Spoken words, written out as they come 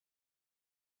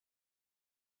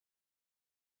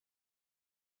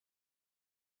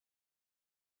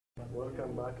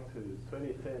Welcome back to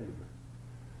 2010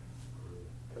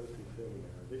 COSI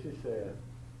seminar. This is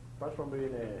apart from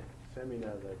being a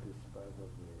seminar that is part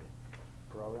of the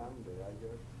program, the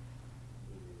IGER,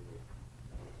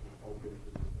 open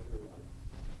to everyone.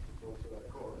 It's also a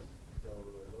course, so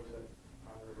those that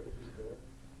are registered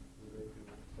will need to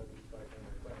satisfy some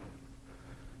requirements,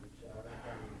 which are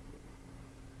coming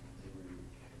every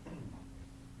week.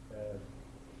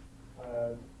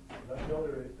 That's the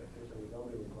only, essentially the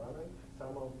only requirement.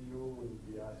 Some of you will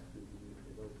be asked to do,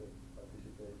 those that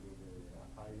participate in the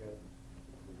IGER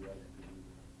will be asked to do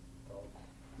talks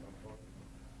at some point,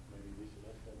 maybe this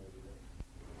semester, maybe next.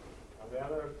 And the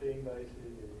other thing that is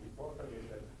important is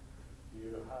that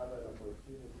you have an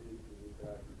opportunity to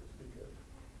interact with the speaker.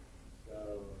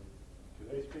 So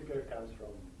today's speaker comes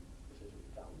from essentially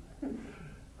town, we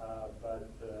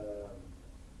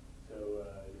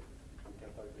can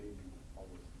talk to him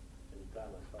almost any time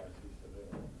as far as he's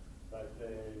available. But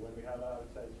when we have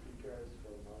outside speakers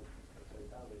from outside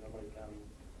town, they normally come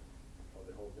for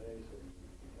the whole day, so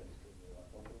you can schedule an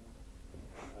appointment.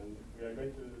 And we are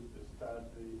going to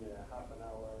start doing a half an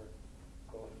hour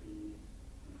coffee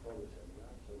before the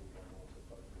seminar, so we can also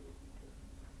talk to the speaker.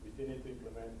 We still need to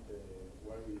implement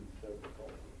where we serve the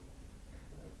coffee.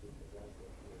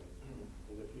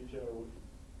 In the future,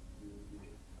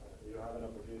 you have an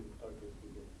opportunity to talk to the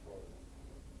speaker before.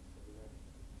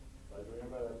 But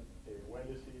remember, when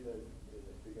you see that the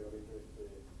speaker of interest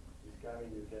is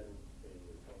coming, you can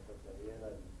contact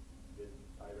Daniela and get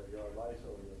either your advice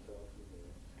or yourself in the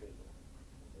schedule.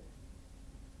 Okay.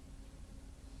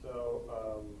 So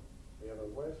we have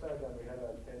a website and we have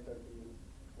a tentative,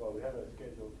 well, we have a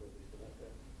schedule for this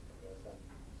semester. There are some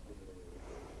specific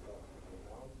stuff to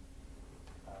announce,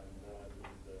 and I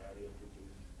will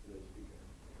introduce the speaker.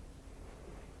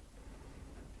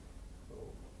 So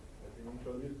I've been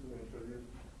introduced to introduce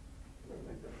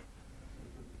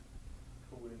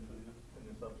who will introduce the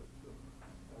new subject. So,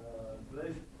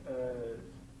 today's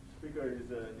speaker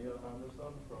is Neal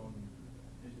Anderson from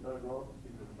DigitalGlobe.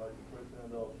 He's the Vice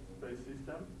President of Space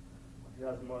Systems. He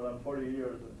has more than 40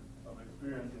 years of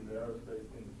experience in the aerospace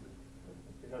industry.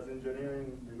 He has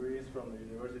engineering degrees from the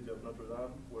University of Notre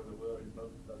Dame, where the weather is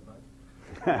not that nice.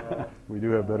 We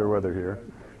do have better weather here.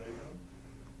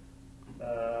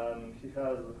 He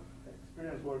has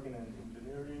experience working in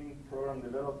engineering, program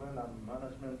development, and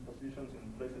management positions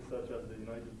in places such as the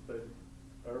United States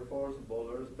Air Force, Ball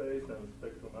Aerospace, and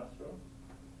Spectrum Astro.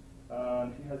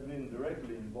 And he has been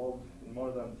directly involved in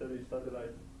more than 30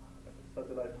 satellite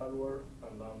hardware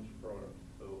and launch programs.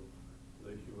 So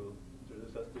today he will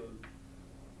introduce us to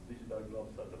DigitalGlobe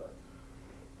satellites.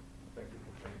 Thank you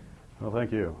for coming. Well,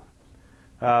 thank you.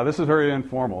 This is very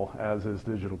informal, as is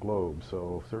DigitalGlobe,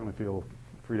 so certainly feel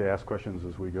free to ask questions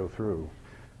as we go through.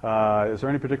 Is there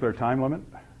any particular time limit?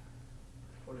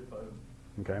 45.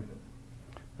 Okay.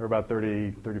 There are about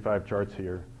 30, 35 charts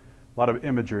here. A lot of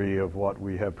imagery of what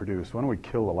we have produced. Why don't we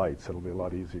kill the lights? It'll be a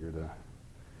lot easier to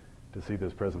see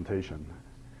this presentation.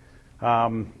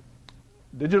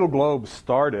 DigitalGlobe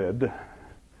started,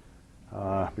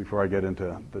 before I get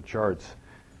into the charts,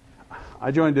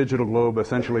 I joined DigitalGlobe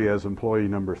essentially as employee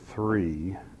number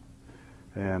 3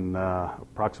 and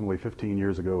approximately 15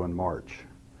 years ago in March.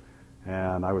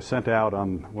 And I was sent out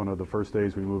on one of the first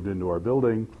days we moved into our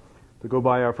building to go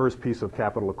buy our first piece of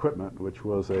capital equipment, which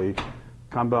was a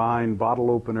combined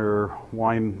bottle opener,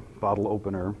 wine bottle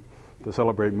opener, to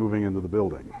celebrate moving into the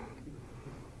building.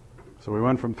 So we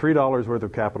went from $3 worth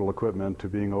of capital equipment to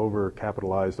being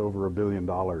over-capitalized over $1 billion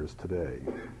today.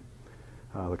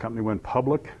 The company went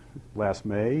public last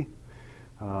May.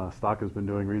 Stock has been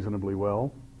doing reasonably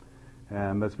well.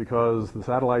 And that's because the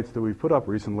satellites that we've put up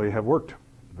recently have worked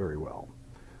very well.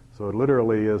 So it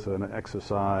literally is an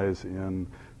exercise in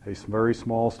a very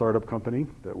small startup company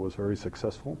that was very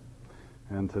successful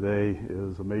and today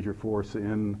is a major force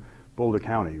in Boulder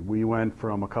County. We went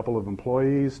from a couple of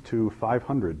employees to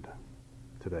 500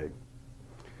 today.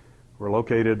 We're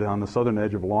located on the southern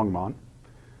edge of Longmont,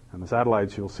 and the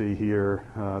satellites you'll see here,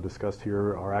 discussed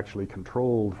here, are actually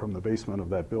controlled from the basement of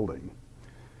that building.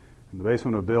 In the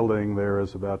basement of the building, there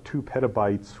is about 2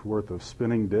 petabytes worth of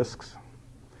spinning disks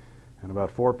and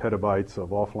about 4 petabytes of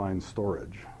offline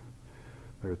storage.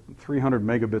 There are 300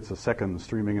 megabits a second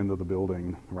streaming into the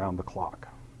building around the clock.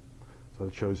 So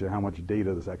it shows you how much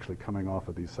data is actually coming off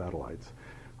of these satellites.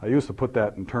 I used to put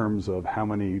that in terms of how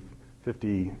many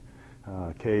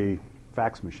 50K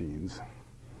fax machines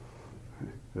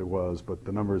it was, but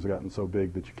the numbers have gotten so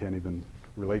big that you can't even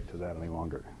relate to that any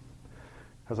longer.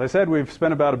 As I said, we've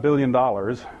spent about $1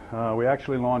 billion. We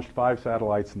actually launched 5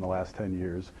 satellites in the last 10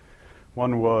 years.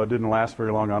 didn't last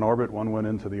very long on orbit. One went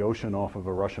into the ocean off of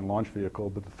a Russian launch vehicle.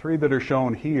 But the three that are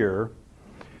shown here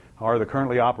are the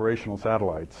currently operational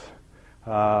satellites.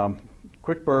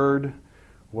 QuickBird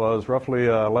was roughly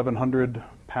a 1,100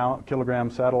 kilogram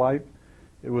satellite.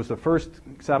 It was the first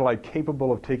satellite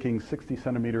capable of taking 60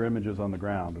 centimeter images on the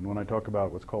ground. And when I talk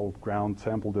about what's called ground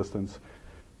sample distance,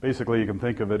 basically you can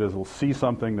think of it as we'll see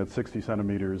something that's 60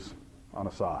 centimeters on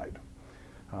a side.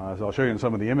 As I'll show you in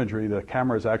some of the imagery, the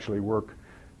cameras actually work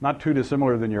not too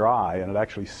dissimilar than your eye, and it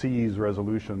actually sees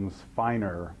resolutions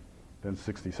finer than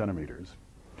 60 centimeters.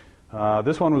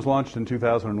 This one was launched in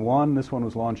 2001, this one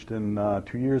was launched in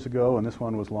 2 years ago, and this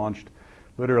one was launched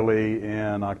literally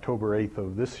in October 8th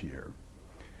of this year.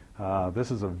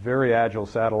 This is a very agile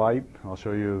satellite. I'll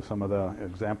show you some of the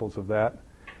examples of that.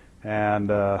 And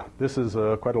this is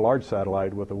quite a large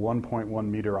satellite with a 1.1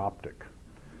 meter optic.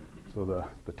 So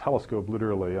the telescope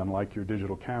literally, unlike your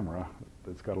digital camera,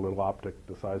 it's got a little optic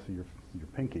the size of your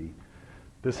pinky.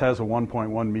 This has a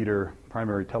 1.1 meter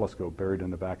primary telescope buried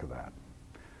in the back of that.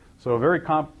 So a very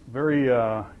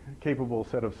capable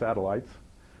set of satellites.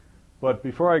 But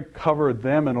before I cover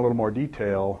them in a little more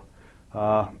detail,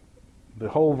 the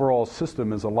whole overall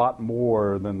system is a lot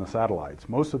more than the satellites.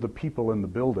 Most of the people in the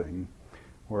building,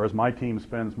 whereas my team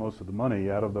spends most of the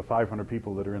money, out of the 500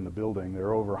 people that are in the building, there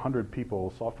are over 100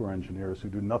 people, software engineers, who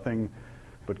do nothing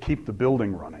but keep the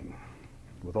building running.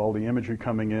 With all the imagery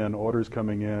coming in, orders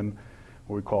coming in,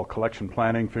 what we call collection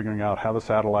planning, figuring out how the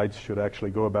satellites should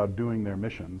actually go about doing their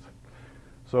missions.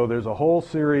 So there's a whole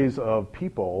series of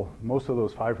people, most of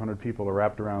those 500 people are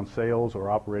wrapped around sales or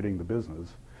operating the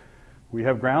business. We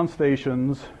have ground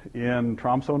stations in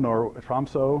Tromsø,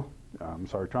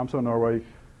 Norway,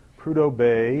 Prudhoe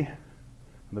Bay, on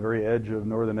the very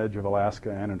northern edge of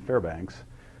Alaska, and in Fairbanks.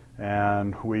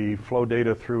 And we flow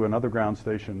data through another ground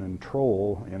station in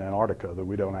Troll in Antarctica that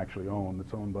we don't actually own.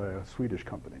 It's owned by a Swedish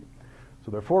company.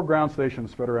 So there are 4 ground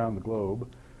stations spread around the globe.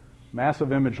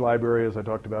 Massive image library, as I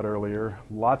talked about earlier.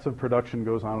 Lots of production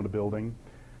goes on in the building.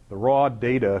 The raw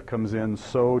data comes in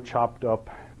so chopped up,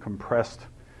 compressed,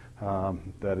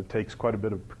 that it takes quite a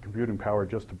bit of computing power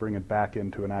just to bring it back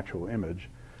into an actual image.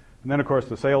 And then, of course,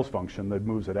 the sales function that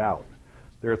moves it out.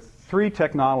 There are 3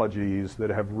 technologies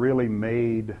that have really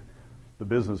made the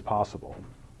business possible.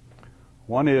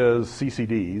 One is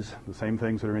CCDs, the same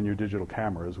things that are in your digital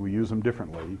cameras. We use them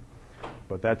differently,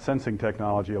 but that sensing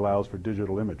technology allows for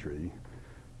digital imagery.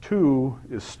 2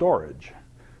 is storage.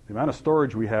 The amount of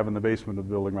storage we have in the basement of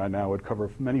the building right now would cover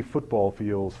many football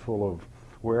fields full of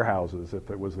warehouses if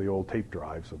it was the old tape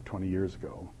drives of 20 years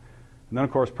ago. And then,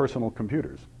 of course, personal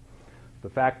computers.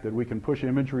 The fact that we can push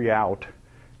imagery out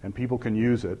and people can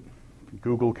use it.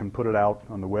 Google can put it out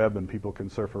on the web and people can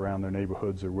surf around their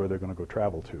neighborhoods or where they're going to go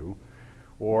travel to.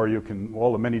 Or you can,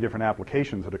 all the many different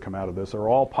applications that have come out of this are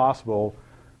all possible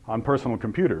on personal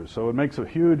computers. So it makes a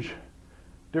huge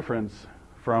difference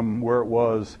from where it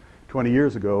was 20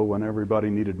 years ago when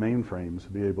everybody needed mainframes to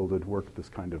be able to work this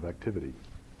kind of activity.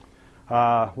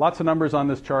 Lots of numbers on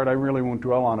this chart. I really won't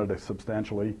dwell on it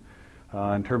substantially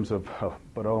in terms of,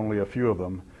 but only a few of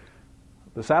them.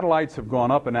 The satellites have gone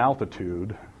up in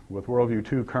altitude, with WorldView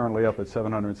 2 currently up at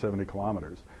 770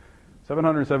 kilometers.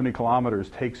 770 kilometers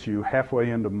takes you halfway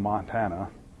into Montana,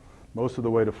 most of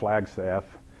the way to Flagstaff,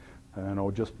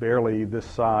 and just barely this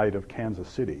side of Kansas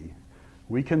City.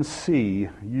 We can see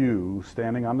you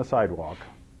standing on the sidewalk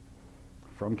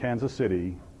from Kansas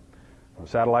City, a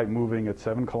satellite moving at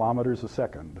 7 kilometers a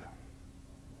second,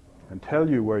 and tell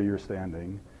you where you're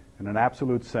standing in an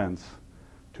absolute sense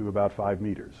to about 5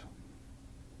 meters.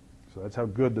 So that's how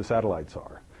good the satellites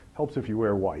are. Helps if you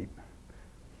wear white.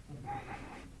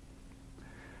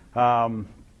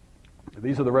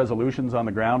 These are the resolutions on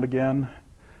the ground again.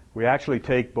 We actually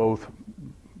take both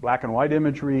black and white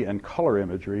imagery and color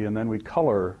imagery, and then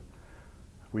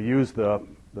we use the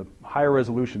higher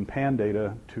resolution pan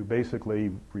data to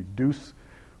basically reduce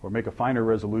or make a finer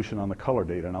resolution on the color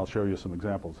data, and I'll show you some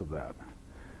examples of that.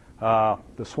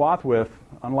 The swath width,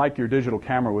 unlike your digital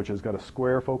camera, which has got a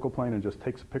square focal plane and just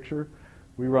takes a picture,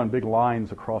 we run big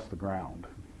lines across the ground.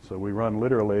 So we run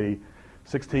literally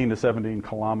 16 to 17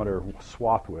 kilometer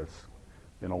swath widths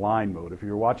in a line mode. If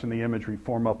you're watching the imagery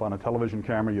form up on a television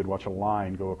camera, you'd watch a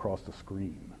line go across the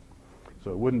screen.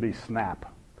 So it wouldn't be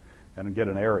snap and get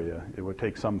an area. It would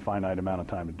take some finite amount of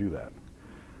time to do that.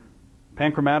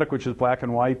 Panchromatic, which is black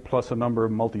and white, plus a number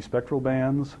of multispectral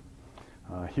bands.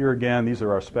 Here again, these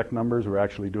are our spec numbers. We're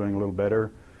actually doing a little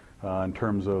better in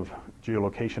terms of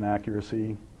geolocation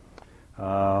accuracy.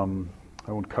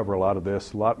 I won't cover a lot of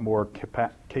this. A lot more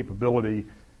capability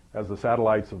as the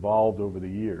satellites evolved over the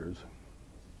years.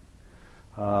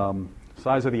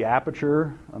 size of the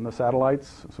aperture on the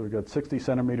satellites. So we've got 60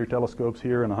 centimeter telescopes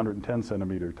here and 110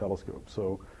 centimeter telescopes.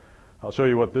 So I'll show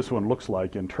you what this one looks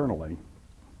like internally.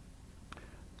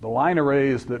 The line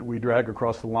arrays that we drag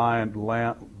across the land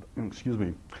to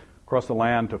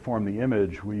form the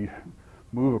image, we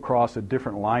move across at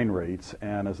different line rates,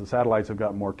 and as the satellites have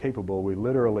gotten more capable, we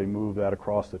literally move that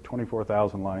across at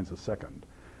 24,000 lines a second.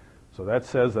 So that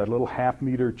says that little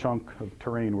half-meter chunk of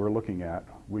terrain we're looking at,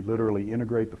 we literally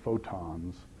integrate the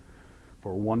photons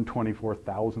for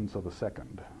 1/24,000th of a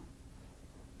second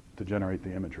to generate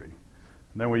the imagery.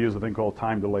 And then we use a thing called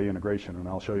time delay integration, and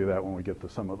I'll show you that when we get to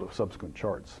some of the subsequent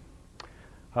charts.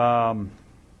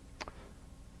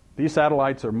 These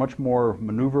satellites are much more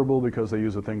maneuverable because they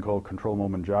use a thing called control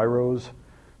moment gyros,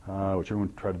 which I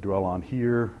won't try to dwell on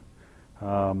here.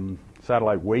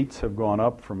 Satellite weights have gone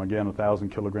up from, again, 1,000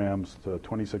 kilograms to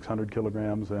 2,600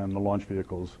 kilograms, and the launch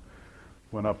vehicles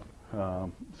went up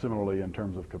similarly in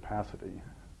terms of capacity.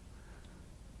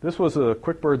 This was a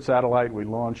QuickBird satellite we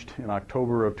launched in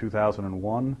October of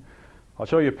 2001. I'll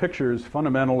show you pictures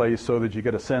fundamentally so that you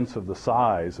get a sense of the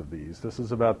size of these. This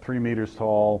is about 3 meters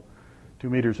tall,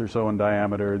 2 meters or so in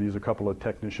diameter. These are a couple of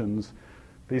technicians.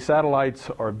 These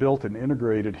satellites are built and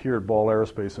integrated here at Ball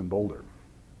Aerospace in Boulder.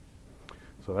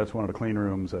 So that's one of the clean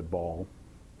rooms at Ball.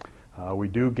 We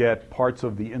do get parts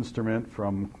of the instrument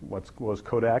from what was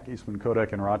Kodak, Eastman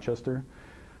Kodak in Rochester.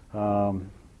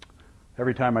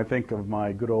 Every time I think of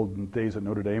my good old days at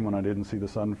Notre Dame when I didn't see the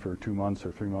sun for 2 months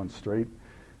or 3 months straight,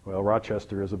 well,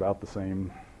 Rochester is about the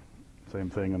same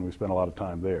thing, and we spent a lot of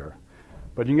time there.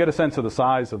 But you can get a sense of the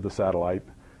size of the satellite.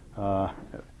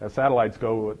 As satellites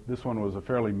go, this one was a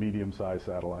fairly medium-sized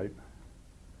satellite.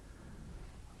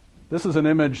 This is an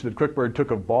image that QuickBird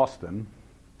took of Boston,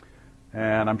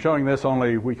 and I'm showing this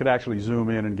only, we could actually zoom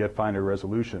in and get finer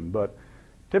resolution, but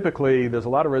typically there's a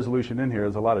lot of resolution in here,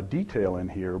 there's a lot of detail in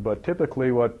here, but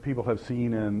typically what people have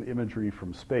seen in imagery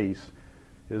from space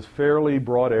is fairly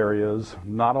broad areas,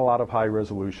 not a lot of high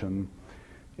resolution,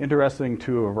 interesting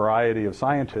to a variety of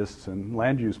scientists and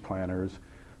land use planners,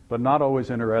 but not always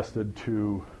interested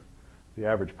to the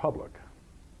average public.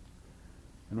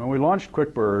 And when we launched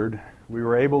QuickBird, we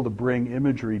were able to bring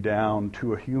imagery down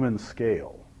to a human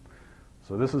scale.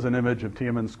 So this is an image of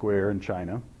Tiananmen Square in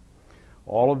China.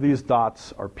 All of these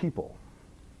dots are people.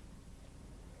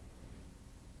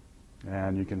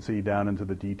 And you can see down into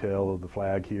the detail of the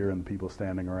flag here and the people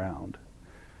standing around.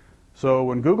 So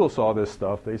when Google saw this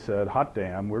stuff, they said, hot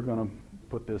damn, we're going to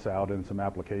put this out in some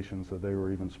applications that they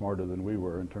were even smarter than we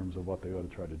were in terms of what they ought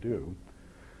to try to do.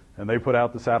 And they put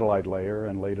out the satellite layer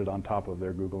and laid it on top of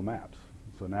their Google Maps.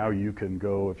 So now you can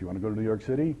go, if you want to go to New York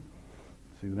City,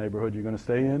 see the neighborhood you're going to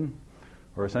stay in,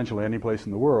 or essentially any place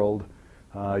in the world,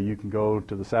 you can go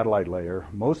to the satellite layer.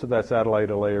 Most of that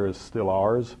satellite layer is still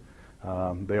ours.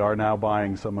 They are now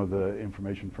buying some of the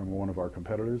information from one of our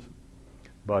competitors.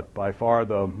 But by far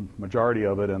the majority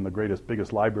of it and the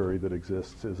biggest library that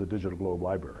exists is a DigitalGlobe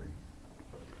library.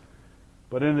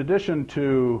 But in addition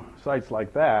to sites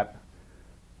like that,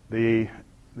 the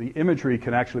imagery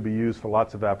can actually be used for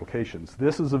lots of applications.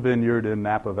 This is a vineyard in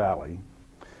Napa Valley,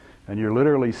 and you're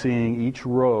literally seeing each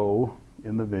row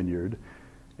in the vineyard.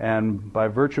 And by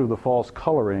virtue of the false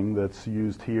coloring that's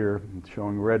used here,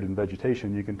 showing red in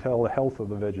vegetation, you can tell the health of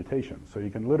the vegetation. So you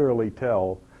can literally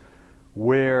tell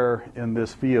where in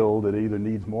this field it either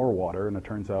needs more water, and it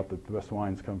turns out that the best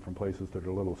wines come from places that are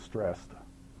a little stressed.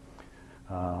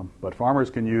 But farmers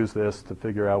can use this to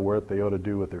figure out what they ought to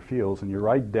do with their fields, and you're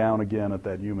right down again at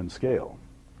that human scale.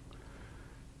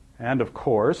 And of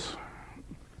course,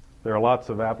 there are lots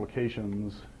of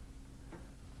applications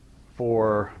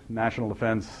for national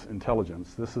defense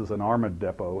intelligence. This is an armored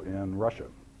depot in Russia.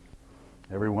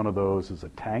 Every one of those is a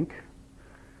tank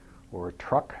or a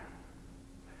truck.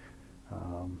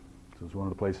 This is one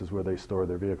of the places where they store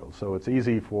their vehicles. So it's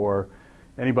easy for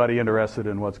anybody interested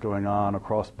in what's going on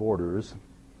across borders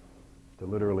to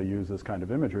literally use this kind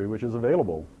of imagery, which is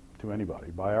available to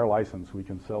anybody. By our license, we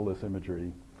can sell this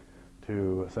imagery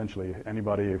to essentially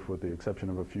anybody, with the exception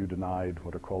of a few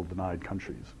what are called denied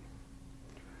countries.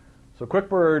 So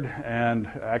QuickBird and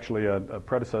actually a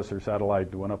predecessor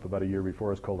satellite that went up about a year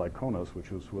before us called Iconos,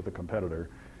 which was with a competitor,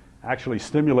 actually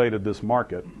stimulated this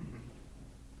market.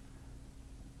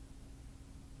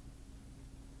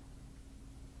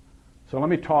 So let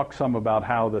me talk some about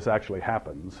how this actually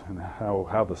happens and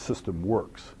how the system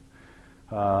works.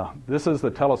 This is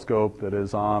the telescope that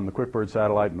is on the QuickBird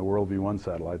satellite and the WorldView 1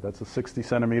 satellite. That's a 60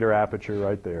 centimeter aperture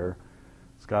right there.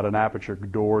 It's got an aperture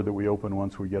door that we open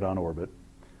once we get on orbit.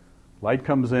 Light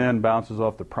comes in, bounces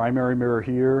off the primary mirror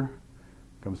here,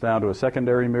 comes down to a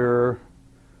secondary mirror,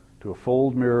 to a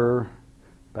fold mirror,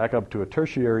 back up to a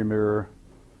tertiary mirror,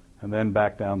 and then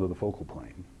back down to the focal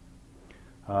plane.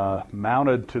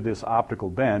 Mounted to this optical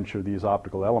bench are these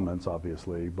optical elements,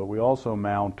 obviously, but we also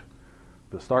mount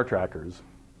the star trackers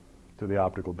to the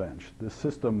optical bench. This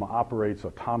system operates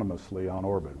autonomously on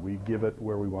orbit. We give it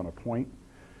where we want to point.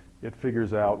 It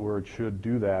figures out where it should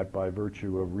do that by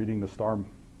virtue of reading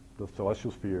the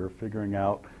celestial sphere, figuring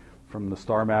out from the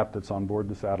star map that's on board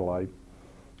the satellite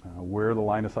where the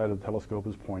line of sight of the telescope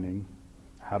is pointing,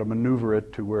 how to maneuver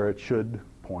it to where it should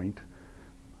point,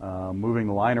 moving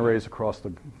the line arrays across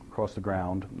the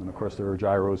ground, and of course there are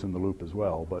gyros in the loop as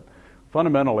well. But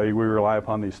fundamentally, we rely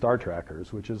upon these star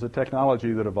trackers, which is a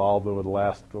technology that evolved over the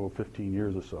last 15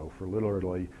 years or so for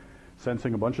literally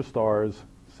sensing a bunch of stars,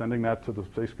 sending that to the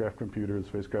spacecraft computer. The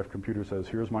spacecraft computer says,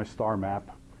 here's my star map.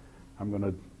 I'm going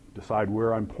to decide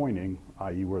where I'm pointing,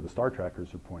 i.e. where the star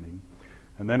trackers are pointing.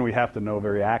 And then we have to know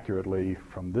very accurately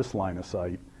from this line of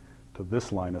sight to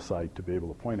this line of sight to be able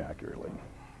to point accurately.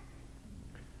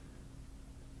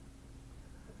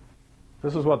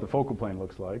 This is what the focal plane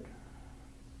looks like.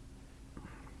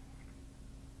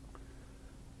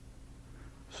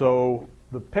 So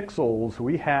the pixels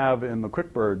we have in the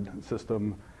QuickBird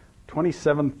system,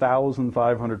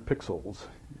 27,500 pixels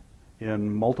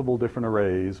in multiple different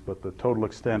arrays, but the total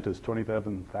extent is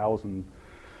 27,000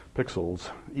 pixels,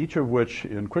 each of which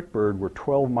in QuickBird were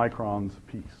 12 microns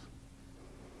apiece.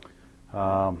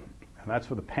 And that's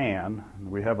for the pan.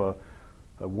 We have a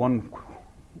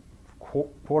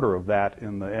 1/4 of that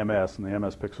in the MS, and the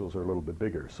MS pixels are a little bit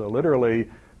bigger. So literally,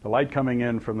 the light coming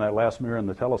in from that last mirror in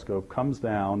the telescope comes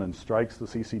down and strikes the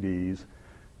CCDs.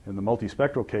 In the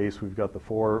multispectral case, we've got the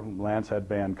 4 Landsat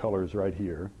band colors right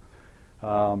here.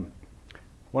 One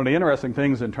of the interesting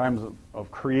things in terms of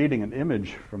creating an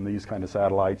image from these kind of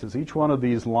satellites is each one of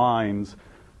these lines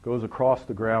goes across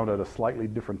the ground at a slightly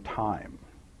different time,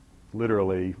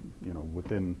 literally,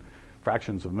 within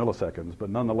fractions of milliseconds. But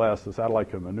nonetheless, the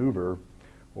satellite can maneuver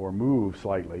or move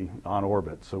slightly on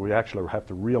orbit. So we actually have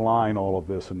to realign all of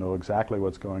this and know exactly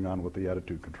what's going on with the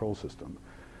attitude control system.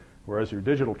 Whereas your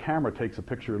digital camera takes a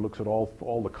picture, looks at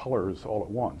all the colors all at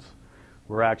once.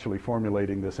 We're actually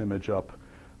formulating this image up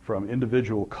from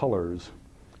individual colors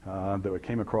that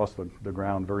came across the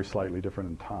ground very slightly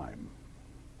different in time.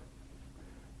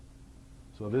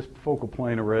 So this focal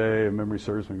plane array, if memory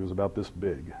serves me, was about this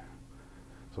big.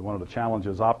 So one of the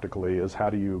challenges optically is how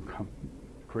do you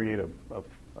create a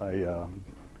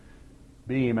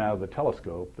beam out of the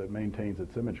telescope that maintains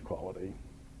its image quality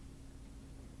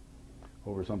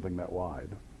over something that wide.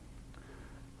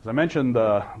 As I mentioned,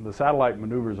 the satellite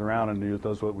maneuvers around and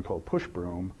does what we call push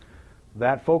broom.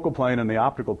 That focal plane and the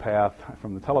optical path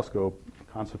from the telescope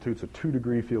constitutes a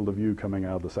 2-degree field of view coming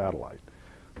out of the satellite.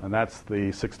 And that's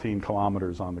the 16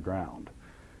 kilometers on the ground.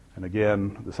 And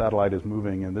again, the satellite is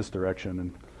moving in this direction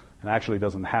and actually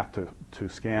doesn't have to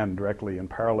scan directly in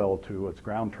parallel to its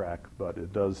ground track, but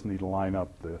it does need to line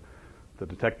up the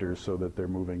detectors so that they're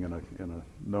moving in a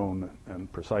known and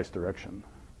precise direction.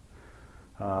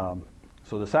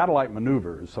 So the satellite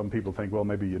maneuvers. Some people think, well,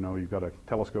 maybe you've got a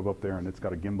telescope up there and it's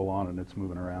got a gimbal on and it's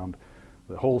moving around.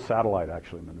 The whole satellite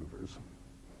actually maneuvers.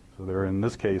 So in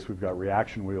this case, we've got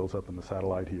reaction wheels up in the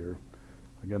satellite here.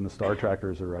 Again, the star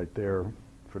trackers are right there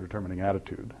for determining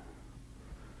attitude.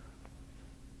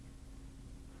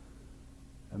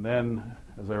 And then,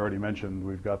 as I already mentioned,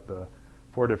 we've got the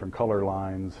 4 different color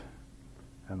lines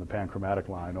and the panchromatic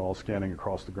line all scanning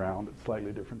across the ground at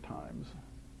slightly different times.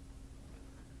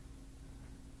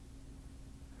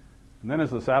 And then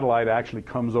as the satellite actually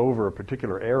comes over a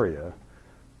particular area,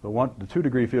 the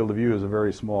 2-degree field of view is a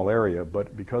very small area,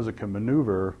 but because it can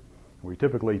maneuver, we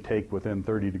typically take within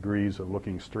 30 degrees of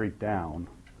looking straight down,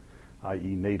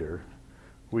 i.e. nadir,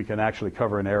 we can actually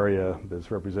cover an area that's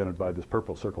represented by this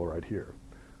purple circle right here.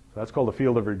 So that's called the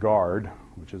field of regard,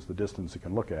 which is the distance it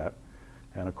can look at.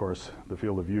 And of course, the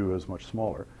field of view is much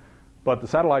smaller. But the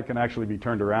satellite can actually be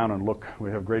turned around and look.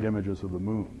 We have great images of the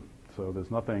moon. So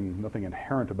there's nothing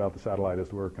inherent about the satellite as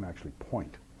to where it can actually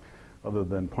point, other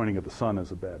than pointing at the sun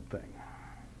is a bad thing.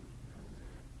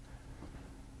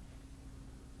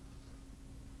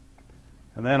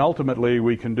 And then ultimately,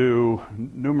 we can do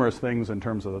numerous things in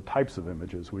terms of the types of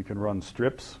images. We can run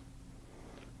strips,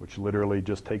 which literally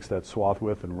just takes that swath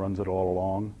width and runs it all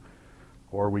along.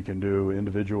 Or we can do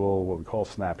individual, what we call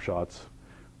snapshots.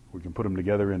 We can put them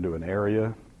together into an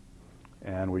area,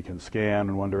 and we can scan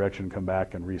in one direction, come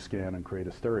back and rescan and create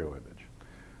a stereo image.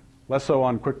 Less so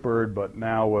on QuickBird, but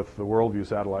now with the WorldView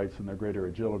satellites and their greater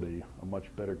agility, a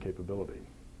much better capability.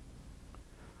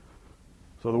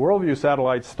 So the WorldView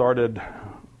satellites started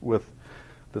with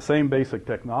the same basic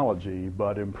technology,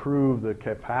 but improve the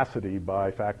capacity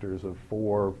by factors of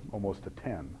 4, almost to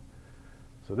 10.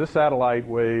 So this satellite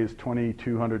weighs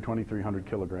 2,200, 2,300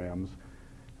 kilograms.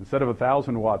 Instead of a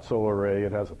 1,000-watt solar array,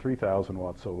 it has a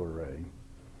 3,000-watt solar array.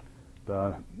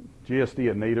 The GSD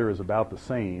at nadir is about the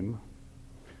same,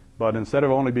 but instead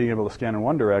of only being able to scan in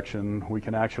one direction, we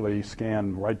can actually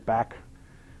scan right back.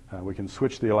 We can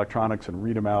switch the electronics and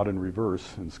read them out in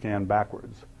reverse and scan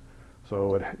backwards.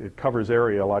 So it covers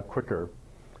area a lot quicker,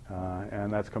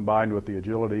 and that's combined with the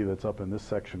agility that's up in this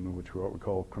section, which is what we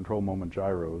call control moment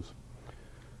gyros.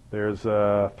 There's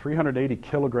 380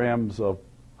 kilograms of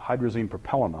hydrazine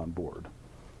propellant on board.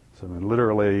 So I mean,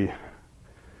 literally,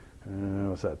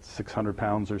 what's that, 600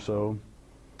 pounds or so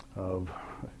of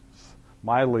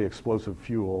mildly explosive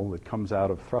fuel that comes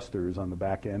out of thrusters on the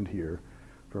back end here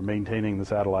for maintaining the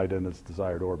satellite in its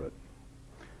desired orbit.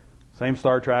 Same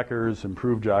star trackers,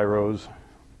 improved gyros.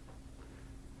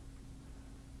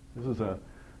 This is a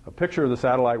picture of the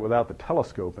satellite without the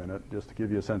telescope in it, just to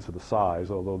give you a sense of the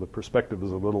size, although the perspective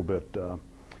is a little bit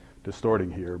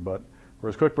distorting here. But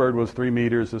whereas QuickBird was 3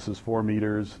 meters, this is 4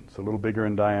 meters. It's a little bigger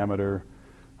in diameter,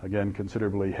 again,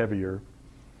 considerably heavier.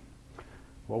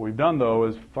 What we've done, though,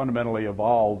 is fundamentally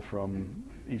evolved from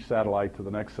each satellite to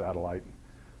the next satellite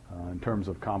in terms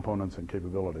of components and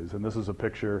capabilities. And this is a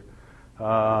picture.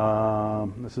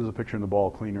 This is a picture in the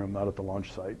ball clean room, not at the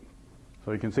launch site.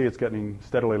 So you can see it's getting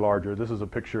steadily larger. This is a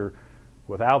picture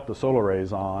without the solar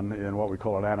rays on in what we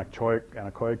call an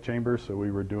anechoic chamber. So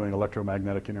we were doing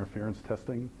electromagnetic interference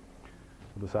testing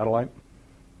of the satellite,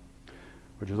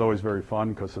 which is always very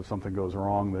fun because if something goes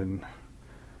wrong, then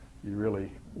you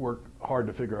really work hard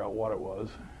to figure out what it was.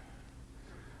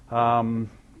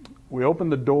 We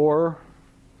opened the door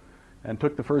and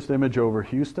took the first image over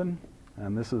Houston,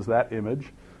 and this is that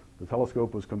image. The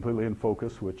telescope was completely in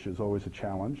focus, which is always a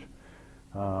challenge.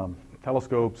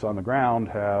 Telescopes on the ground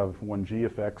have 1G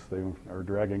effects. They are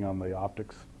dragging on the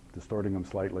optics, distorting them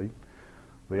slightly.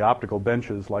 The optical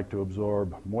benches like to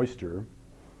absorb moisture,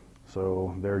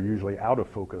 so they're usually out of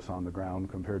focus on the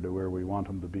ground compared to where we want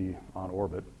them to be on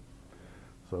orbit.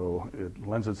 So it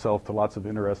lends itself to lots of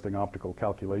interesting optical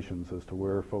calculations as to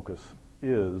where focus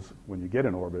is when you get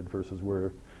in orbit versus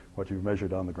what you've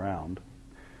measured on the ground.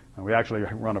 And we actually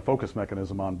run a focus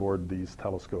mechanism on board these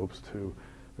telescopes to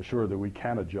assure that we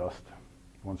can adjust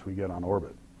once we get on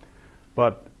orbit.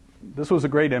 But this was a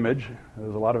great image.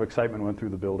 There's a lot of excitement went through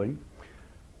the building.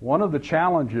 One of the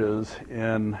challenges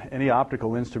in any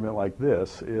optical instrument like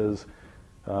this is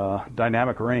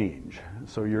dynamic range.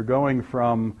 So you're going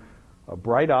from a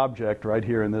bright object right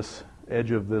here in this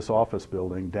edge of this office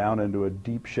building down into a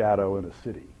deep shadow in a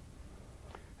city.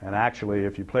 And actually,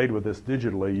 if you played with this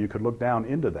digitally, you could look down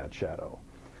into that shadow.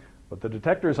 But the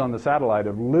detectors on the satellite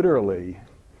have literally,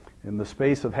 in the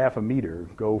space of half a meter,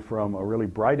 go from a really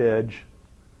bright edge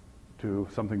to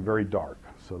something very dark.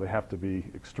 So they have to be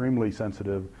extremely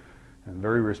sensitive and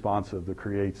very responsive to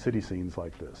create city scenes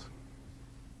like this.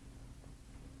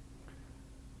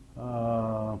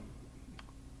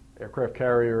 Aircraft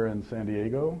carrier in San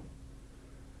Diego.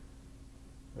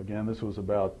 Again, this was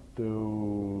about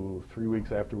 3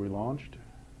 weeks after we launched.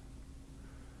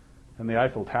 And the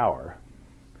Eiffel Tower.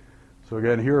 So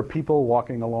again, here are people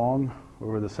walking along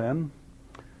over the Seine.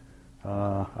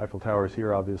 Eiffel Tower is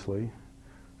here, obviously.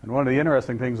 And one of the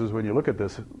interesting things is when you look at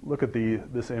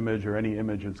this image or any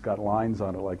image that's got lines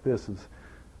on it like this, is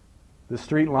the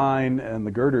street line and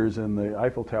the girders in the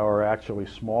Eiffel Tower are actually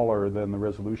smaller than the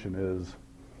resolution is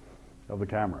of the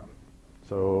camera.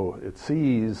 So it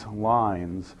sees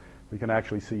lines. We can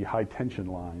actually see high tension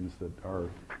lines that are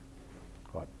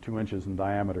about 2 inches in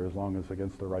diameter as long as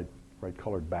against the right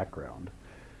colored background.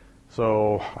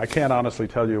 So I can't honestly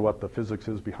tell you what the physics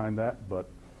is behind that, but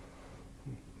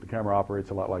the camera operates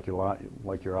a lot like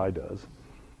your eye does.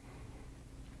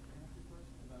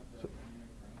 So,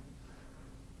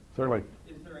 certainly.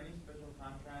 Is there any special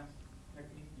contrast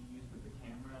technique you use with the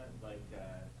camera, like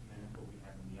what we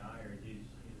have in the eye, or do you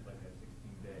just use like a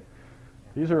 16-bit?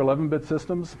 These are 11-bit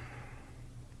systems,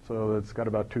 so it's got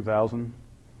about 2,000.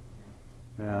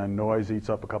 And noise eats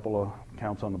up a couple of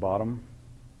counts on the bottom.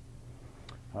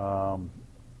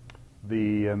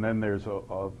 And then there's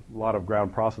a lot of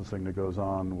ground processing that goes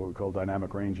on, what we call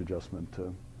dynamic range adjustment,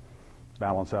 to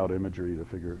balance out imagery to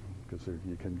figure, because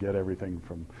you can get everything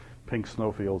from pink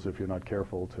snowfields if you're not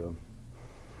careful to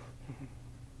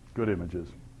good images.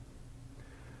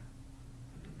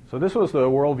 So this was the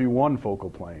WorldView 1 focal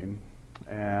plane,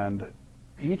 and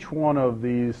each one of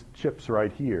these chips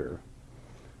right here,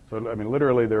 so I mean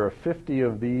literally there are 50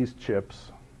 of these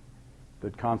chips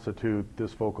that constitute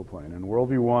this focal plane. And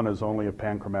WorldView 1 is only a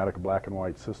panchromatic black and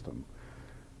white system.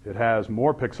 It has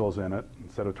more pixels in it.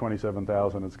 Instead of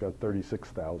 27,000, it's got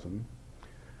 36,000.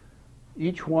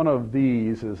 Each one of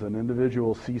these is an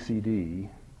individual CCD.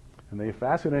 And the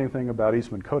fascinating thing about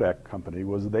Eastman Kodak Company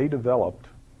was they developed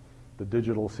the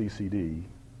digital CCD,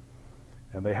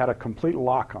 and they had a complete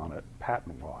lock on it,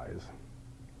 patent-wise.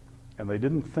 And they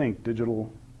didn't think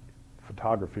digital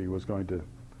photography was going to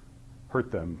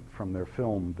hurt them from their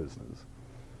film business.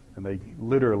 And they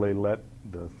literally let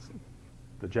the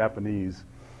Japanese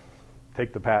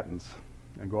take the patents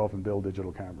and go off and build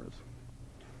digital cameras.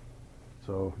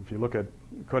 So if you look at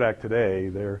Kodak today,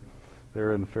 they're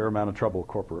in a fair amount of trouble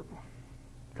corporate,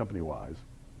 company-wise.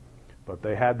 But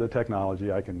they had the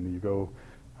technology. I go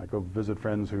visit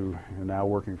friends who are now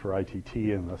working for ITT,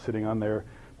 and they're sitting on their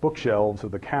bookshelves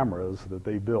of the cameras that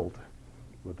they built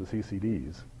with the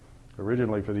CCDs,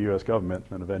 originally for the US government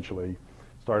and eventually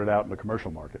started out in the commercial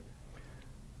market.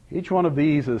 Each one of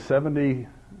these is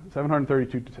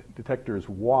 732 detectors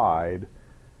wide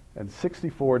and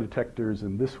 64 detectors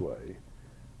in this way.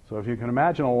 So if you can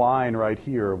imagine a line right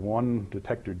here of 1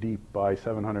 detector deep by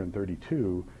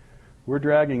 732, we're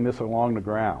dragging this along the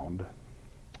ground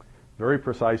very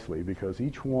precisely because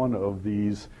each one of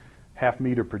these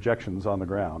half-meter projections on the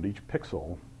ground, each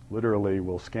pixel literally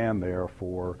will scan there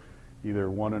for either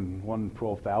 1 and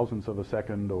 1/12,000th of a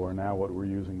second, or now what we're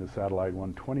using the satellite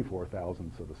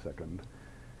 1/24,000th of a second.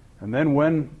 And then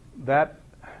when that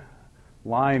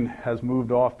line has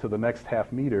moved off to the next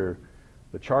half meter,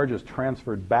 the charge is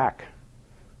transferred back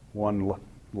one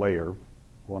layer,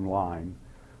 one line.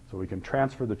 So we can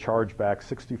transfer the charge back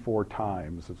 64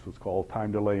 times. This was called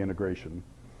time delay integration,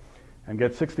 and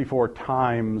get 64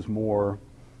 times more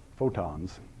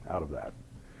photons out of that.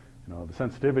 You know, the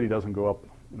sensitivity doesn't go up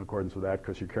in accordance with that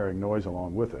because you're carrying noise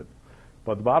along with it.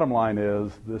 But the bottom line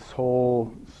is this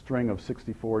whole string of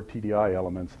 64 TDI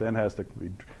elements then has to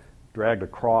be dragged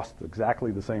across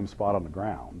exactly the same spot on the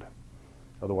ground.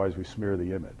 Otherwise, we smear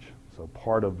the image. So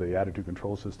part of the attitude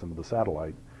control system of the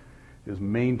satellite is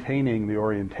maintaining the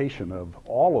orientation of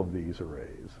all of these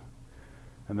arrays.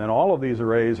 And then all of these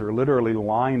arrays are literally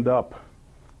lined up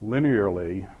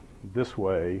linearly this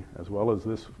way, as well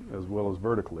as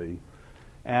vertically,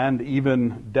 and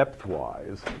even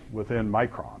depth-wise within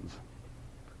microns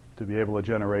to be able to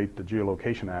generate the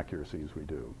geolocation accuracies we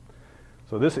do.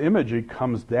 So this image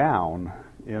comes down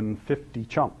in 50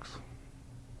 chunks,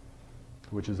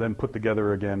 which is then put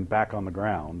together again back on the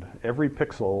ground. Every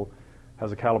pixel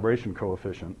has a calibration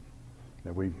coefficient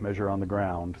that we measure on the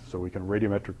ground so we can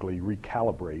radiometrically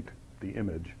recalibrate the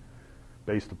image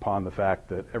based upon the fact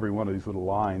that every one of these little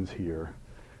lines here,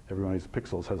 every one of these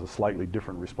pixels has a slightly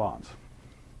different response.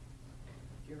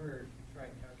 Do you ever try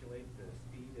and calculate the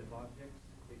speed of objects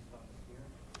based on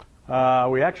the sphere?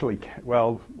 We actually,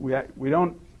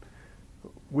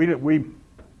 we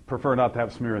prefer not to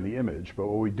have smear in the image, but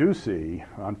what we do see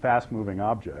on fast-moving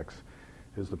objects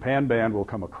is the pan band will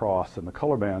come across and the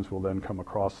color bands will then come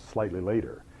across slightly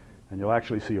later. And you'll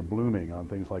actually see a blooming on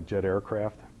things like jet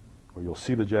aircraft, where you'll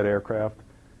see the jet aircraft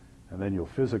and then you'll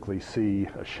physically see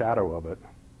a shadow of it,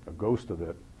 a ghost of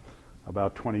it,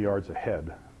 about 20 yards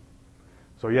ahead.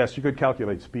 So yes, you could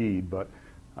calculate speed, but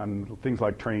on things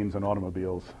like trains and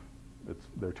automobiles,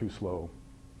 they're too slow.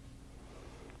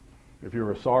 If you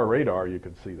were a SAR radar, you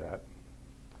could see that.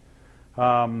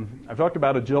 I've talked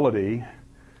about agility.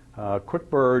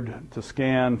 QuickBird to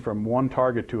scan from one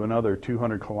target to another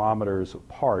 200 kilometers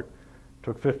apart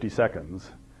took 50 seconds.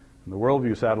 And the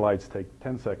WorldView satellites take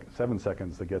 7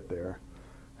 seconds to get there.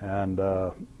 And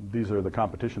these are the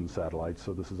competition satellites,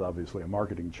 so this is obviously a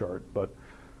marketing chart. But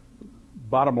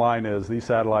bottom line is these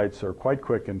satellites are quite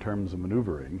quick in terms of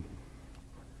maneuvering.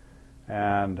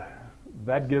 And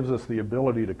that gives us the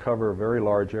ability to cover very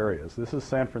large areas. This is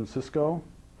San Francisco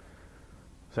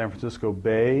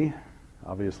Bay,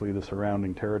 obviously the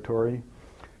surrounding territory.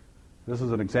 This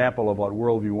is an example of what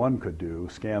WorldView 1 could do.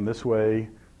 Scan this way,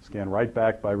 scan right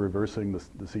back by reversing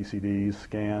the CCDs,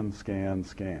 scan, scan,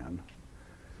 scan.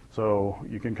 So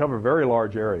you can cover very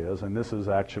large areas, and this is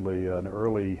actually an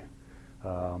early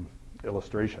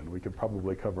illustration. We could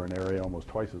probably cover an area almost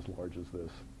twice as large as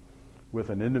this with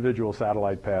an individual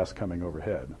satellite pass coming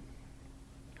overhead.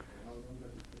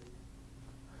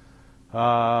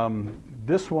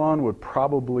 This one would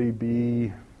probably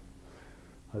be,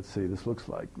 let's see, this looks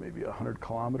like maybe 100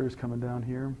 kilometers coming down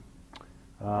here.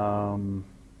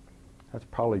 That's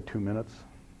probably 2 minutes.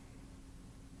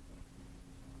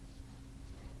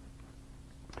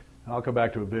 And I'll come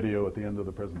back to a video at the end of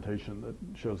the presentation that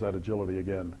shows that agility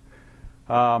again.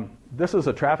 This is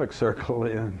a traffic circle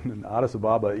in Addis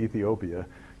Ababa, Ethiopia.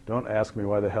 Don't ask me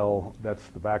why the hell that's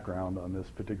the background on this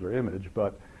particular image,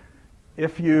 but when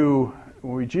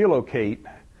we geolocate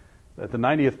at the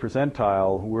 90th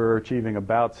percentile, we're achieving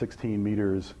about 16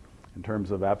 meters in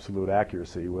terms of absolute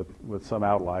accuracy, with some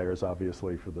outliers,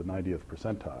 obviously, for the 90th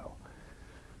percentile.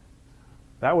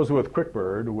 That was with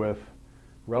QuickBird with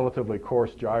relatively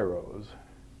coarse gyros,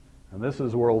 and this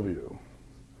is WorldView.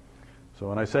 So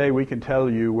when I say we can tell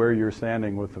you where you're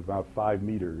standing with about 5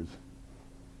 meters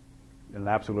in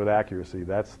absolute accuracy,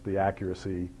 that's the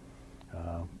accuracy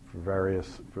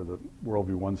for the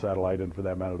WorldView 1 satellite and for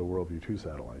that matter the WorldView 2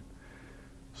 satellite.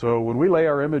 So when we lay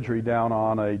our imagery down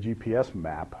on a GPS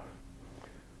map,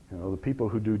 the people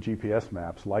who do GPS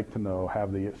maps like to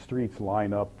have the streets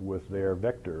line up with their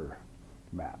vector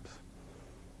maps.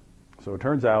 So it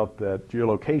turns out that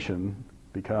geolocation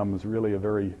becomes really a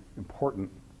very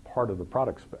important part of the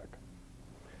product spec,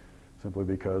 simply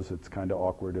because it's kind of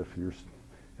awkward if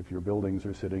your buildings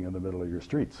are sitting in the middle of your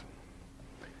streets.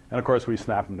 And of course, we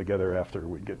snap them together after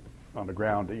we get on the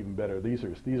ground even better. These are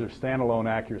standalone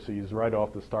accuracies right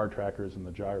off the star trackers and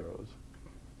the gyros.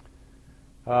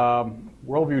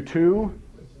 WorldView 2.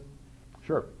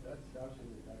 Sure. That's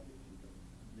absolute accuracy.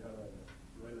 You have a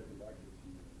relative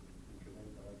accuracy,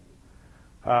 incremental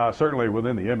accuracy. Certainly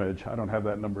within the image. I don't have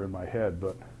that number in my head,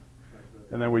 but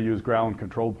and then we use ground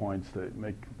control points to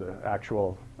make the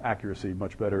actual accuracy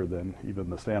much better than even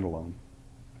the standalone.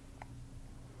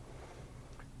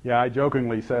 Yeah, I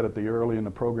jokingly said early in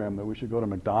the program that we should go to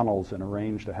McDonald's and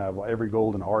arrange to have every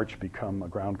golden arch become a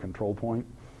ground control point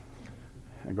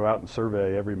and go out and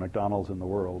survey every McDonald's in the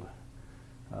world.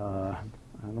 And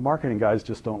the marketing guys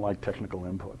just don't like technical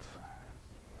inputs.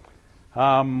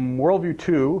 WorldView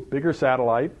 2, bigger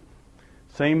satellite,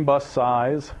 same bus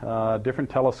size, different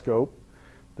telescope.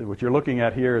 What you're looking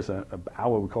at here is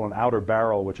what we call an outer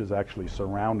barrel, which is actually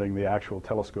surrounding the actual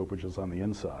telescope, which is on the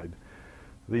inside.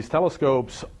 These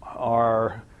telescopes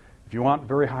are, if you want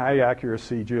very high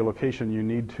accuracy geolocation, you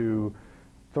need to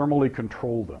thermally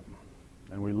control them.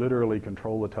 And we literally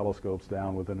control the telescopes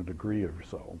down within a degree or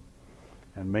so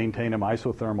and maintain them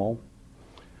isothermal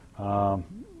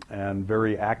and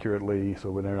very accurately so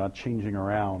when they're not changing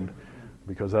around,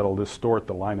 because that'll distort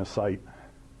the line of sight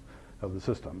of the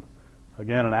system.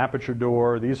 Again, an aperture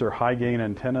door. These are high gain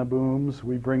antenna booms.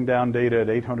 We bring down data at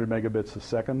 800 megabits a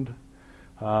second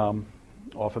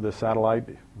off of this satellite.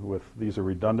 These are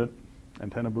redundant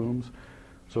antenna booms.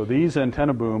 So these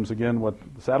antenna booms, again, what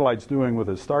the satellite's doing with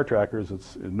its star trackers,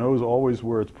 it knows always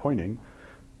where it's pointing.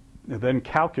 It then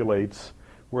calculates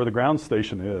where the ground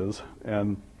station is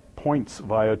and points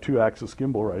via 2-axis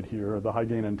gimbal right here, the high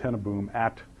gain antenna boom,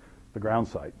 at the ground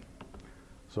site.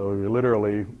 So we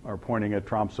literally are pointing at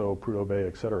Tromsø, Prudhoe Bay,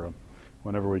 etc.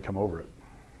 whenever we come over it.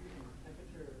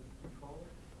 Temperature control,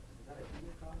 is that a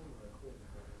heated problem or a cool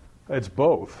problem? It's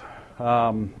both.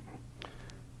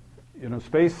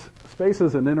 Space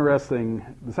is an interesting.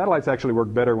 The satellites actually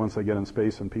work better once they get in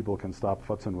space and people can stop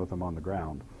futzing with them on the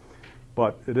ground.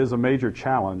 But it is a major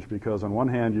challenge because on one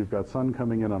hand you've got sun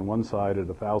coming in on one side at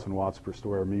 1,000 watts per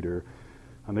square meter.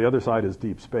 On the other side is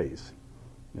deep space.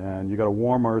 And you've got a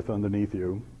warm Earth underneath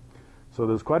you. So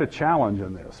there's quite a challenge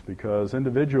in this because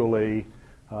individually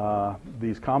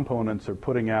these components are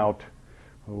putting out,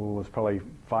 it's probably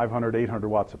 500, 800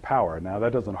 watts of power. Now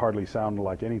that doesn't hardly sound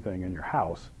like anything in your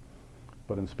house,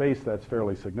 but in space that's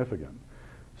fairly significant.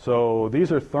 So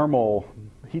these are thermal,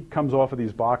 heat comes off of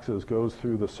these boxes, goes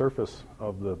through the surface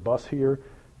of the bus here,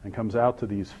 and comes out to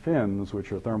these fins,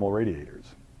 which are thermal radiators.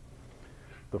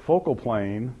 The focal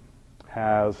plane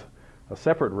has a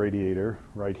separate radiator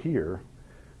right here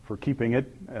for keeping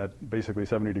it at basically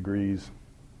 70 degrees,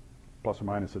 plus or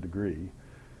minus a degree.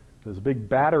 There's a big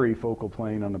battery focal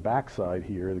plane on the backside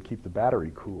here to keep the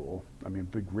battery cool.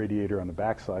 Big radiator on the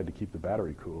backside to keep the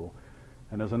battery cool.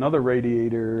 And there's another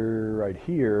radiator right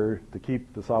here to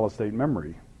keep the solid-state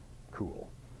memory cool.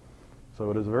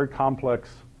 So it is a very complex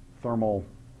thermal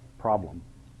problem.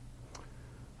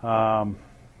 So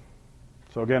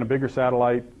again, a bigger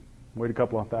satellite, weighed a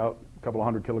couple of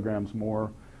hundred kilograms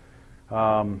more.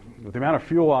 With the amount of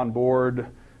fuel on board,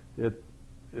 it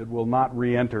will not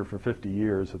re-enter for 50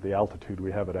 years at the altitude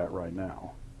we have it at right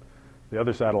now. The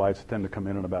other satellites tend to come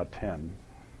in at about 10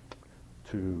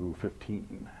 to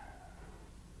 15.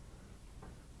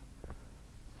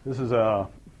 This is a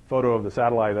photo of the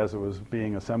satellite as it was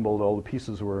being assembled. All the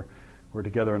pieces were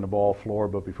together in the ball floor,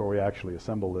 but before we actually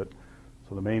assembled it.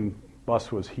 So the main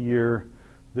bus was here.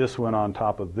 This went on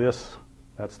top of this.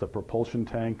 That's the propulsion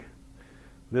tank.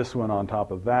 This went on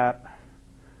top of that.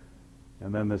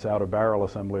 And then this outer barrel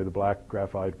assembly, the black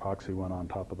graphite epoxy, went on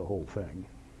top of the whole thing.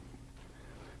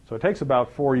 So it takes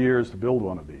about 4 years to build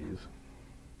one of these.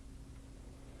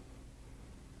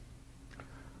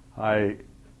 I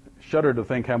shudder to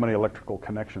think how many electrical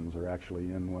connections are actually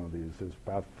in one of these. There's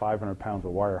about 500 pounds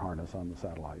of wire harness on the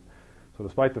satellite. So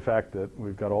despite the fact that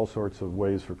we've got all sorts of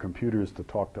ways for computers to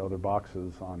talk to other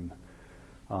boxes on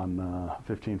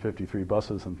 1553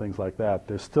 buses and things like that,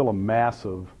 there's still a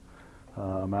massive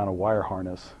amount of wire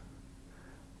harness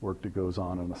work that goes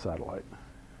on a satellite.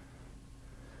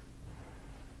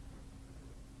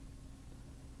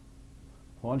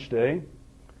 Launch day.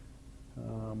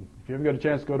 If you ever get a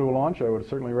chance to go to a launch, I would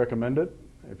certainly recommend it.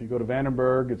 If you go to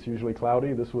Vandenberg, it's usually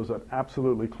cloudy. This was an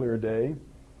absolutely clear day,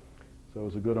 so it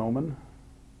was a good omen.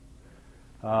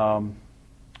 WorldView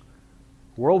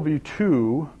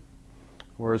 2,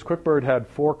 whereas QuickBird had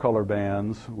 4 color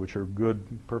bands, which are good,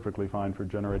 perfectly fine for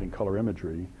generating color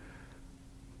imagery.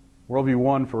 WorldView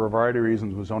 1, for a variety of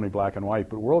reasons, was only black and white,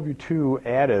 but WorldView 2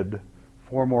 added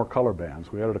 4 more color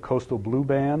bands. We added a coastal blue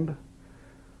band,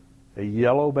 a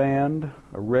yellow band,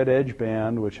 a red edge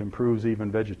band, which improves even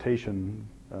vegetation,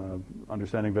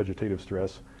 understanding vegetative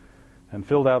stress, and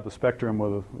filled out the spectrum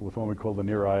with what we call the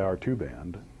near IR2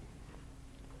 band.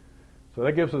 So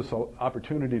that gives us an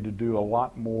opportunity to do a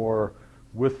lot more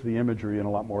with the imagery and a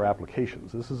lot more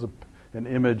applications. This is an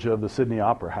image of the Sydney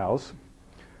Opera House.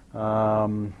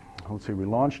 Let's see, we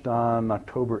launched on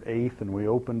October 8th and we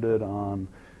opened it on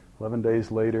 11 days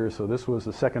later, so this was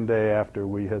the second day after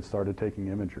we had started taking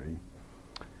imagery.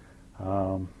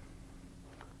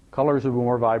 Colors are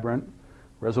more vibrant.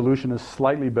 Resolution is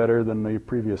slightly better than the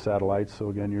previous satellites, so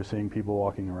again, you're seeing people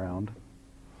walking around.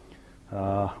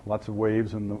 Lots of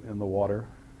waves in the water.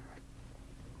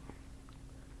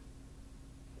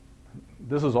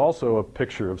 This is also a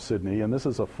picture of Sydney, and this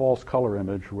is a false color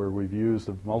image where we've used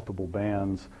multiple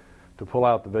bands to pull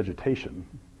out the vegetation.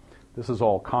 This is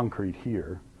all concrete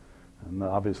here. And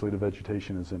obviously the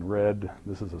vegetation is in red.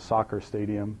 This is a soccer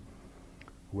stadium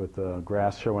with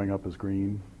grass showing up as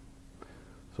green.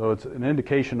 So it's an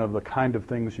indication of the kind of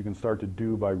things you can start to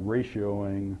do by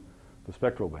ratioing the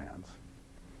spectral bands.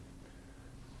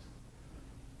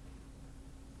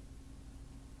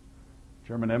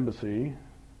 German embassy.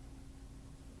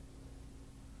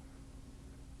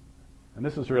 And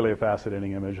this is really a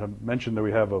fascinating image. I mentioned that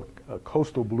we have a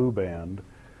coastal blue band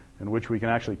in which we can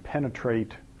actually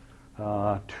penetrate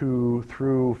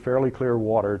through fairly clear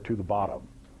water to the bottom.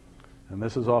 And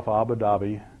this is off Abu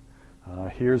Dhabi.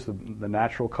 Here's the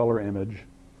natural color image.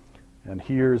 And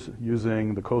here's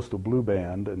using the coastal blue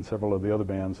band and several of the other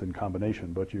bands in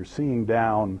combination. But you're seeing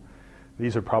down,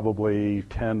 these are probably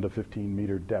 10 to 15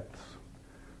 meter depths.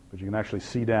 But you can actually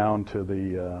see down to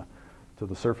the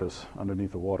surface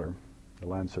underneath the water, the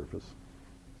land surface.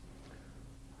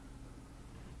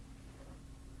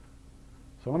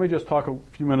 So let me just talk a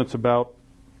few minutes about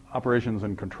operations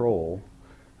and control.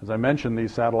 As I mentioned,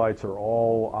 these satellites are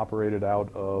all operated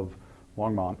out of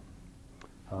Longmont.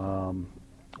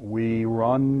 We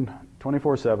run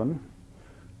 24/7,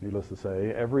 needless to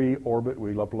say. Every orbit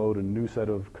we upload a new set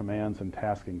of commands and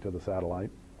tasking to the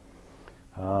satellite.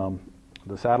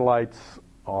 The satellites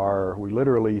we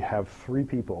literally have 3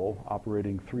 people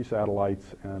operating 3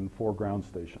 satellites and 4 ground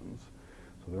stations.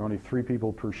 So there are only 3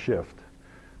 people per shift.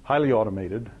 Highly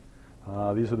automated.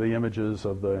 These are the images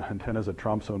of the antennas at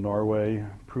Tromsø, Norway,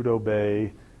 Prudhoe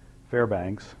Bay,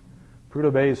 Fairbanks.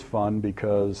 Prudhoe Bay is fun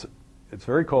because it's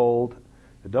very cold,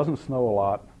 it doesn't snow a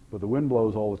lot, but the wind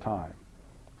blows all the time.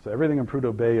 So everything in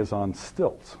Prudhoe Bay is on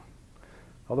stilts.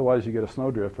 Otherwise you get a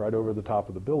snowdrift right over the top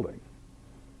of the building,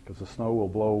 because the snow will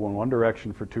blow in one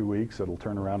direction for 2 weeks, it'll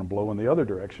turn around and blow in the other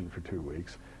direction for 2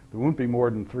 weeks. There won't be more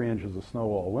than 3 inches of snow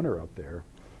all winter up there,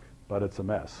 but it's a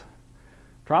mess.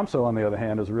 Tromsø, on the other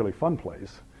hand, is a really fun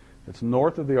place. It's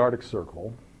north of the Arctic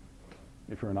Circle.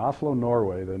 If you're in Oslo,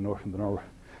 Norway, the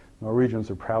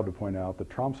Norwegians are proud to point out that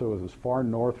Tromsø is as far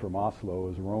north from Oslo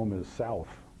as Rome is south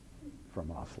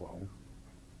from Oslo.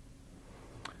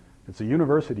 It's a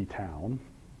university town.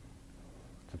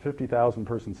 It's a 50,000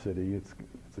 person city.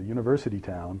 It's a university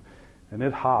town, and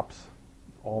it hops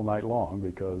all night long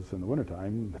because in the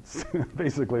wintertime it's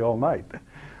basically all night.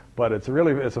 But it's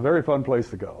a very fun place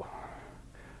to go.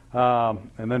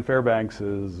 And then Fairbanks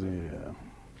is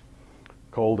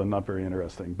cold and not very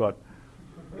interesting. But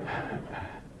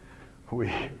we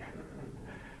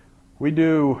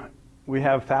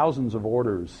have thousands of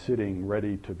orders sitting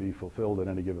ready to be fulfilled at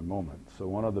any given moment. So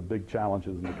one of the big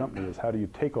challenges in the company is how do you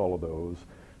take all of those,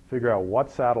 figure out what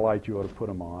satellite you ought to put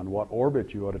them on, what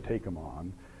orbit you ought to take them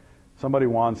on,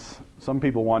 Some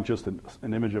people want just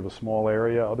an image of a small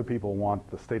area, other people want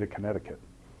the state of Connecticut.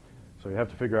 So you have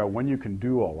to figure out when you can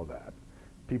do all of that.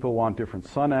 People want different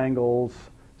sun angles.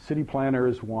 City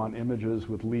planners want images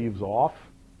with leaves off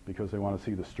because they want to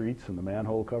see the streets and the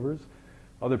manhole covers.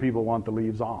 Other people want the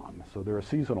leaves on. So there are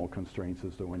seasonal constraints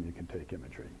as to when you can take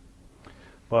imagery.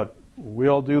 But we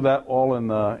all do that all in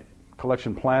the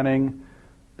collection planning.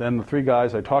 Then the three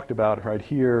guys I talked about right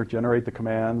here generate the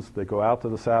commands. They go out to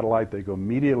the satellite. They go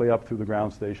immediately up through the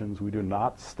ground stations. We do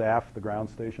not staff the ground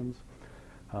stations.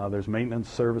 There's maintenance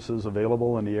services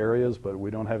available in the areas, but we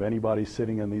don't have anybody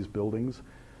sitting in these buildings.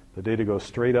 The data goes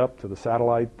straight up to the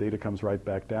satellite. Data comes right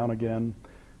back down again.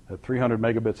 At 300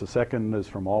 megabits a second is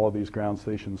from all of these ground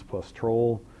stations plus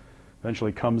Troll.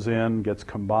 Eventually comes in, gets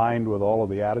combined with all of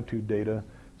the attitude data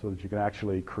so that you can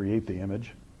actually create the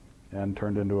image and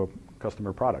turned into a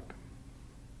customer product.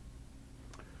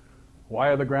 Why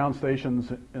are the ground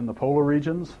stations in the polar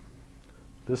regions?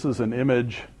 This is an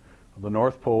image of the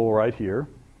North Pole right here.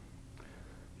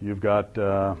 You've got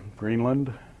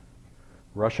Greenland,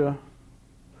 Russia,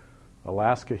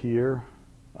 Alaska here,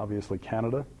 obviously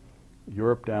Canada,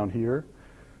 Europe down here.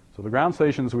 So the ground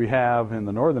stations we have in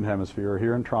the northern hemisphere are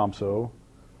here in Tromsø,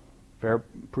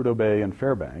 Prudhoe Bay, and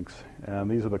Fairbanks. And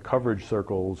these are the coverage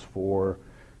circles for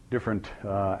different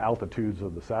altitudes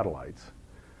of the satellites.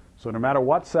 So no matter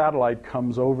what satellite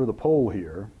comes over the pole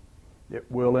here, it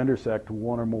will intersect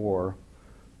one or more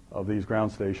of these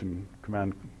ground station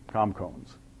comm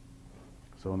cones.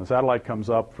 So when the satellite comes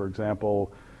up, for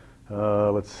example,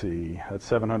 let's see, that's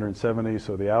 770,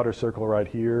 so the outer circle right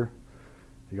here,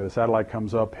 you got a satellite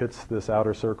comes up, hits this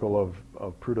outer circle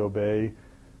of Prudhoe Bay,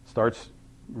 starts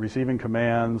receiving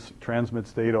commands,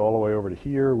 transmits data all the way over to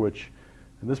here, which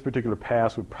in this particular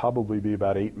pass would probably be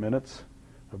about 8 minutes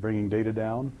of bringing data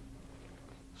down.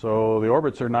 So the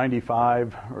orbits are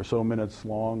 95 or so minutes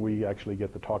long. We actually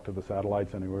get to talk to the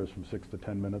satellites anywhere from 6 to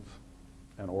 10 minutes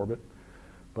an orbit.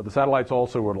 But the satellites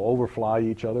also will overfly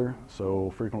each other,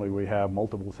 so frequently we have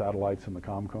multiple satellites in the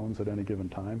comm cones at any given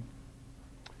time.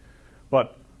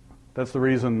 But that's the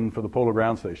reason for the polar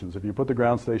ground stations. If you put the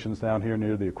ground stations down here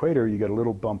near the equator, you get a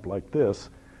little bump like this,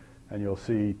 and you'll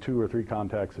see 2 or 3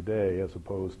 contacts a day as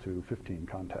opposed to 15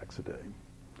 contacts a day.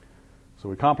 So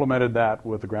we complemented that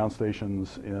with the ground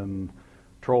stations in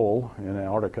Troll in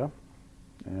Antarctica,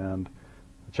 and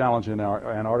the challenge in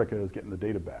Antarctica is getting the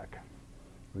data back.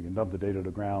 We can dump the data to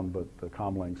the ground, but the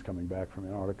comm links coming back from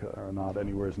Antarctica are not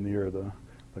anywhere near the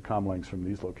comm links from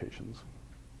these locations.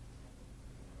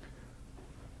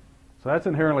 So that's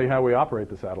inherently how we operate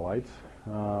the satellites.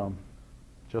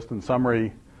 Just in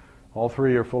summary, all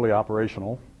 3 are fully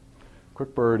operational.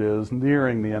 QuickBird is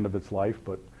nearing the end of its life,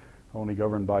 but only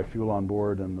governed by fuel on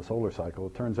board and the solar cycle.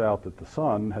 It turns out that the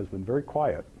sun has been very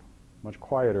quiet, much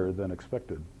quieter than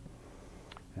expected.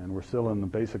 And we're still in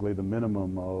basically the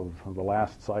minimum of the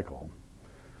last cycle.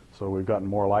 So we've gotten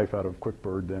more life out of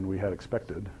QuickBird than we had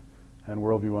expected. And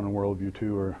WorldView 1 and WorldView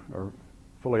 2 are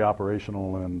fully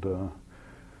operational and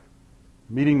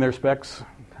meeting their specs,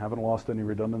 haven't lost any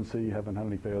redundancy, haven't had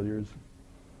any failures,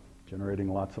 generating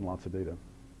lots and lots of data.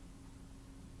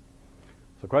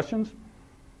 So questions?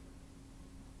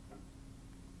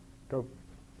 Go.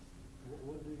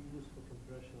 What do you use for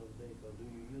compression of data? Do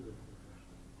you use it for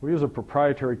compression? We use a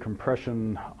proprietary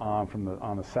compression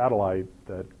on a satellite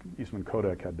that Eastman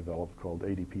Kodak had developed called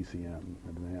ADPCM.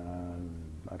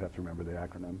 I'd have to remember the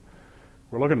acronym.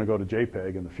 We're looking to go to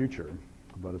JPEG in the future,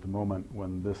 but at the moment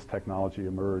when this technology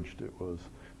emerged,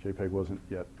 JPEG wasn't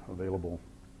yet available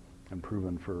and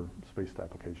proven for space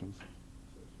applications.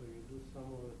 So you do some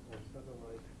of it on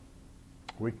satellite,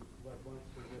 but once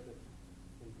you get it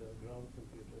into ground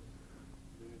computers,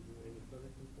 do you do any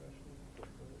further compression?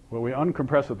 Well, we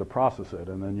uncompress it to process it,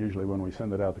 and then usually when we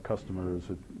send it out to customers,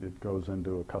 it goes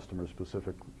into a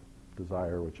customer-specific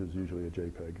desire, which is usually a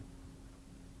JPEG. You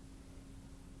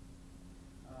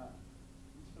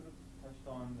sort of touched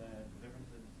on the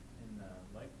differences in the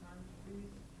lifetime speed,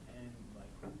 and like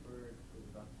QuickBird is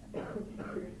about 10 to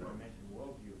 15 years, and you mentioned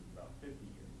WorldView is about 50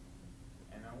 years.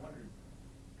 And I wondered,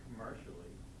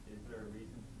 commercially, is there a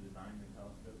reason to design the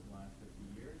telescope in the last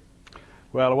 50 years?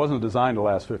 Well, it wasn't designed to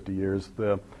last 50 years.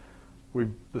 The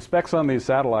specs on these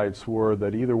satellites were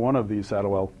that either one of these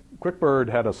satellites, QuickBird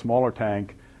had a smaller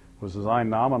tank, was designed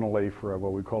nominally for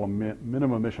what we call a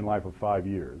minimum mission life of 5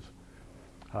 years.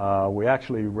 We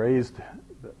actually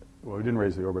we didn't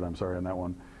raise the orbit, I'm sorry, on that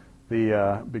one.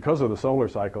 Because of the solar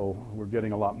cycle, we're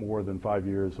getting a lot more than 5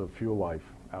 years of fuel life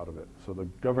out of it. So the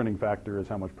governing factor is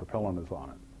how much propellant is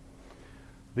on it.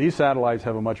 These satellites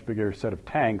have a much bigger set of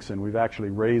tanks, and we've actually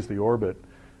raised the orbit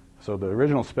So the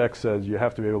original spec says you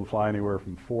have to be able to fly anywhere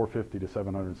from 450 to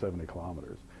 770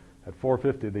 kilometers. At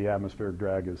 450, the atmospheric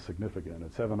drag is significant.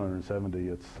 At 770,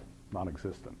 it's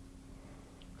non-existent.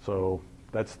 So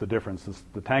that's the difference.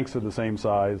 The tanks are the same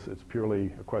size. It's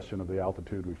purely a question of the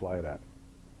altitude we fly it at.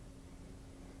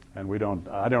 And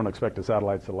I don't expect the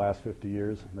satellites to last 50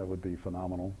 years. That would be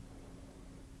phenomenal.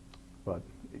 But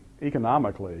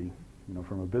economically,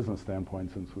 from a business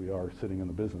standpoint, since we are sitting in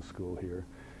the business school here,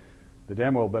 they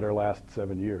damn well better last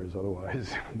 7 years.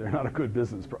 Otherwise, they're not a good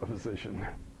business proposition. What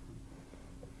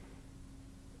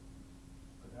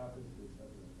happens to the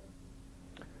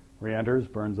satellite? Re-enters,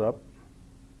 burns up.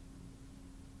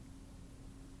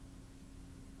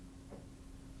 So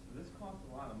this costs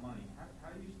a lot of money. How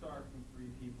do you start from 3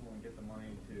 people and get the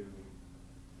money to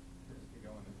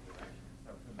go in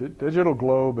this direction?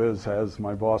 DigitalGlobe is, as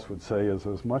my boss would say, is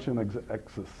as much an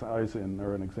exercise in,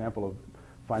 or an example of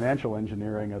financial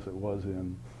engineering as it was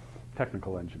in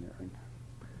technical engineering.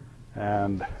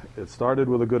 And it started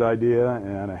with a good idea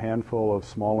and a handful of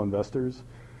small investors.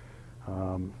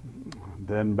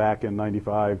 Then back in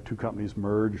 '95, 2 companies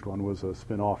merged. One was a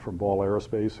spin-off from Ball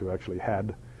Aerospace, who actually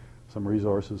had some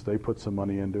resources. They put some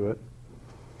money into it.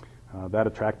 That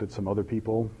attracted some other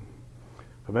people.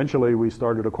 Eventually, we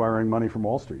started acquiring money from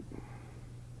Wall Street.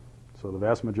 So the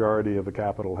vast majority of the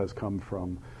capital has come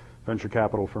from venture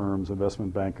capital firms,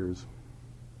 investment bankers.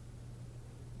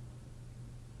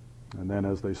 And then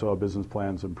as they saw business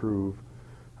plans improve,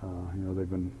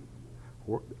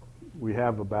 we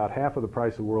have about half of the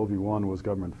price of WorldView 1 was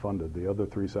government funded. The other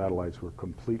 3 satellites were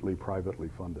completely privately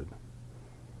funded.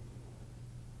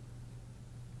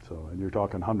 So, and you're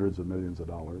talking hundreds of millions of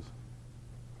dollars.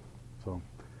 So,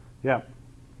 yeah,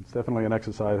 it's definitely an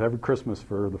exercise. Every Christmas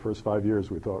for the first 5 years,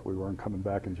 we thought we weren't coming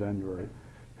back in January.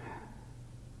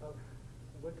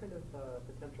 What kind of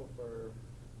potential for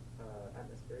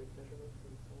atmospheric measurements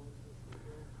and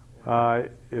so on?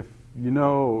 If you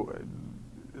know,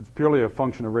 it's purely a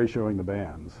function of ratioing the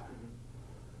bands.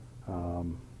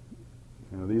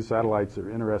 These satellites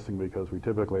are interesting because we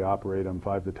typically operate them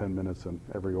 5 to 10 minutes in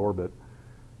every orbit.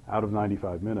 Out of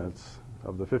 95 minutes,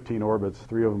 of the 15 orbits,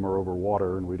 3 of them are over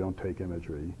water, and we don't take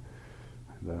imagery.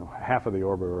 Half of the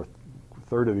orbit, or a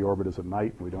third of the orbit, is at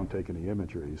night, and we don't take any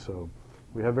imagery. So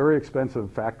we have very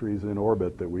expensive factories in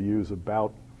orbit that we use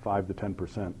about 5 to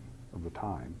 10% of the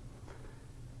time.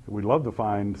 We'd love to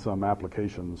find some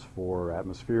applications for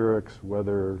atmospherics,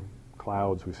 weather,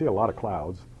 clouds. We see a lot of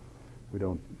clouds. We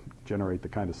don't generate the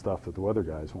kind of stuff that the weather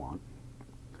guys want.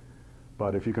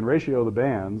 But if you can ratio the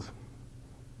bands,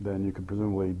 then you can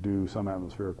presumably do some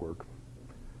atmospheric work.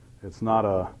 It's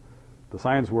not the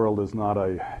science world is not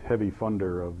a heavy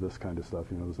funder of this kind of stuff.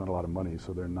 There's not a lot of money,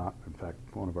 so they're not, in fact,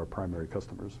 one of our primary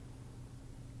customers.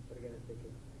 But again, if they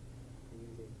could be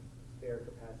using spare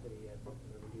capacity at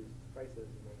reduced prices, you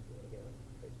might be able to get a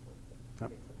price point that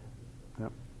makes them happy.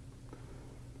 Yep.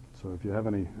 So if you have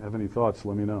any thoughts,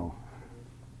 let me know.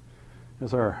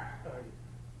 Yes, sir.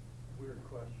 Weird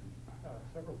question.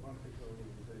 Several months ago, there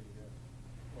was a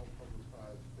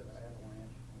well-publicized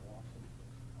avalanche in Lawson,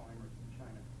 climbers in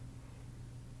China.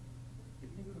 Do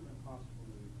you think it would have been possible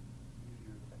to use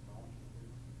your technology to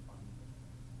find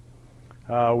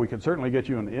them? We could certainly get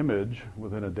you an image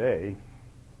within a day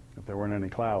if there weren't any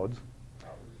clouds. It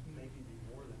was maybe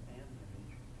more than an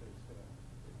image, because it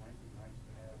might be nice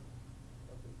to have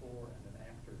a before and an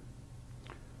after.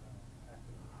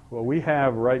 Well, we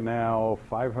have right now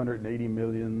 580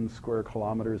 million square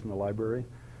kilometers in the library,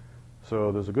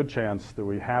 so there's a good chance that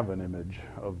we have an image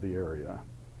of the area.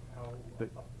 How up to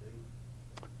date?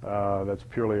 That's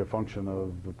purely a function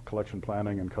of the collection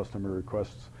planning and customer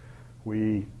requests.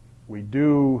 We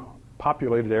do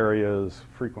populated areas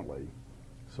frequently,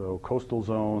 so coastal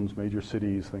zones, major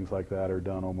cities, things like that are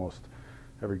done almost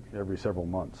every several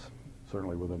months,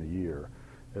 certainly within a year.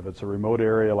 If it's a remote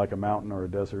area like a mountain or a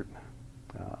desert,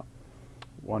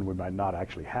 1, we might not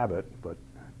actually have it, but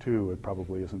 2, it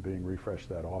probably isn't being refreshed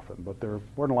that often. But there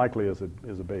more than likely is a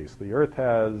base. The Earth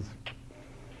has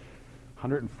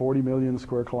 140 million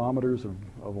square kilometers of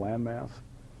land mass.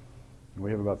 And we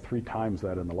have about 3 times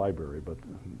that in the library, but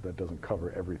that doesn't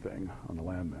cover everything on the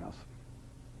land mass.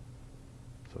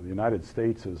 So the United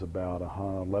States is about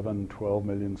 11, 12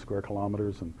 million square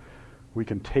kilometers, and we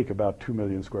can take about 2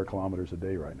 million square kilometers a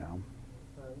day right now.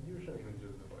 You were showing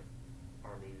images of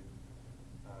Army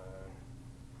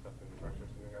stuff in Russia or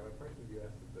something. Are there places you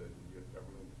asked that the U.S.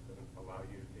 government doesn't allow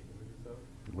you to take images of?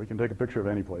 We can take a picture of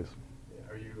any place. Yeah.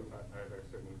 Are there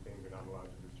certain things you're not allowed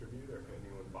to distribute, or can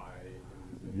anyone buy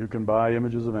images? You can buy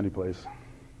images of any place.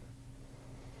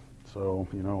 So,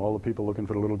 all the people looking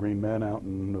for the little green men out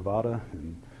in Nevada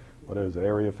and what is it,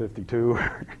 Area 52?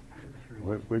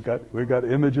 We've got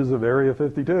images of Area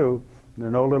 52. There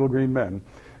are no little green men.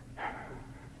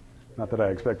 Not that I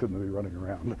expected them to be running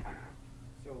around.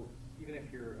 So even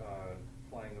if you're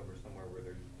flying over somewhere where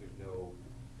there's no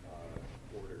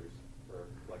orders for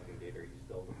collecting data, are you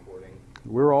still recording?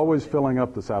 We're always filling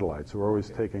up the satellites. We're always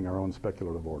taking our own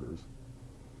speculative orders.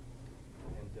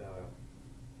 And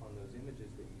on those images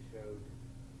that you showed,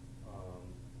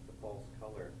 the false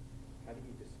color, how do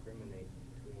you discriminate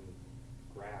between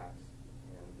grass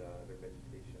and other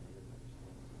vegetation? I didn't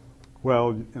understand.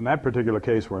 Well, in that particular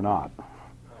case, we're not. Oh,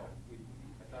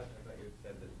 I thought you had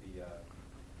said that you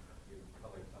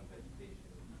colored some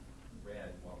vegetation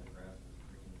red while the grass was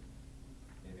green.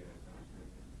 Maybe I misunderstood.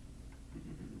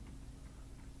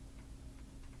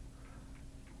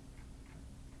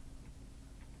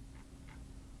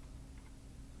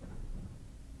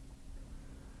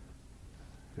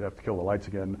 You have to kill the lights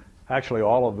again. Actually,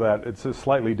 all of that, it's a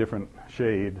slightly different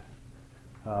shade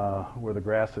where the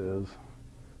grass is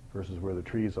versus where the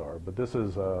trees are. But this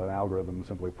is an algorithm that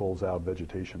simply pulls out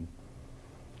vegetation.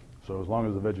 So as long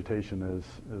as the vegetation is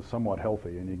somewhat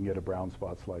healthy, and you can get a brown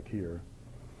spots like here,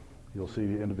 you'll see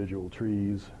the individual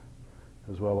trees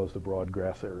as well as the broad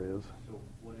grass areas. So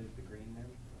what is the green then?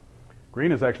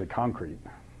 Green is actually concrete,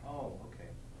 Oh, okay.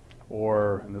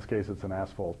 or in this case, it's an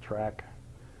asphalt track,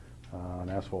 an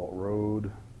asphalt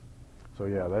road. So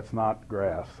yeah, that's not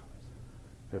grass.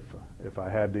 If I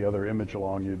had the other image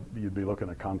along, you'd be looking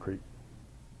at concrete.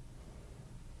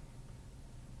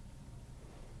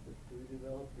 Do you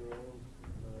develop your own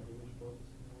image processing?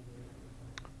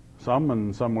 Some,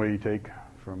 and some we take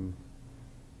from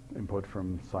input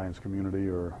from science community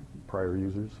or prior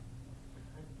users.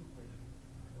 I have two questions.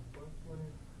 The first one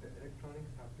is the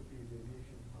electronics have to be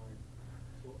radiation hard.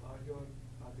 So are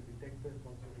the detectors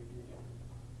also radiation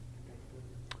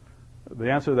detectors? The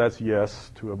answer to that's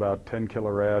yes, to about 10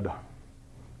 kilorad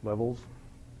levels.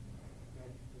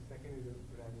 And the second is a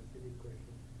rather silly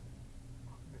question.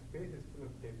 The space is full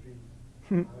of debris.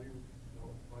 Are you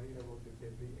worried about the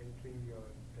debris entering your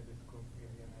telescope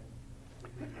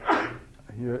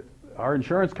area? Our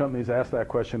insurance companies ask that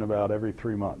question about every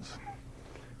 3 months.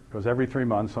 Because every 3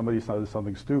 months somebody does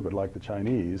something stupid like the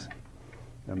Chinese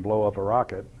and blow up a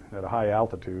rocket at a high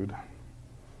altitude,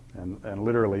 and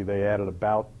literally they added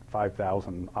about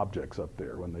 5,000 objects up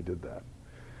there when they did that.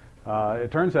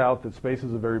 It turns out that space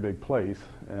is a very big place,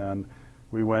 and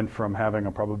we went from having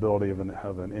a probability of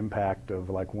an impact of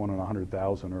like 1 in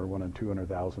 100,000 or 1 in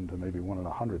 200,000 to maybe 1 in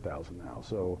 100,000 now.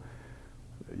 So,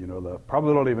 you know, the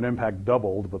probability of an impact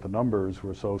doubled, but the numbers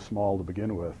were so small to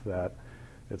begin with that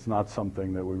it's not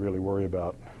something that we really worry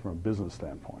about from a business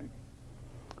standpoint.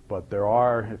 But there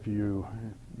are, if you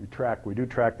track, we do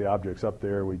track the objects up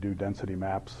there. We do density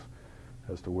maps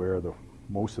as to where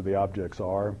most of the objects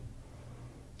are,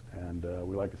 and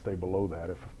we like to stay below that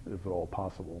if at all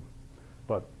possible.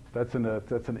 But that's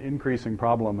an increasing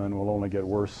problem, and will only get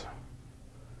worse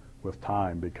with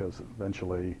time, because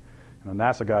eventually, you know,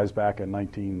 NASA guys back in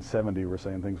 1970 were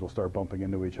saying things will start bumping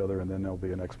into each other, and then there'll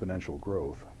be an exponential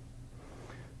growth.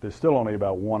 There's still only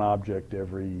about one object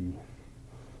every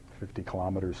 50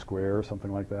 kilometers square, or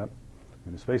something like that. I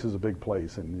mean, space is a big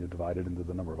place, and you divide it into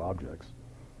the number of objects.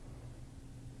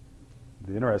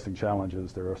 The interesting challenge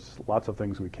is there are lots of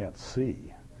things we can't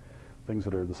see. Things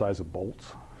that are the size of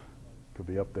bolts could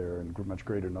be up there in much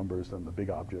greater numbers than the big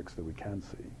objects that we can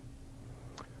see.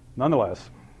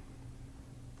 Nonetheless,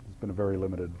 it's been a very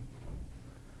limited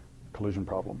collision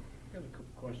problem. I have a couple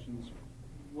questions.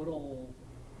 What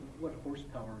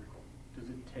horsepower does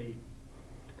it take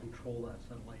to control that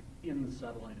satellite in the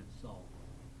satellite itself?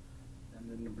 And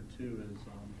then number two is,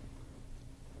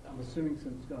 I'm assuming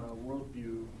since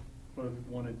WorldView, both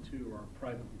 1 and 2 are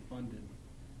privately funded,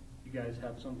 you guys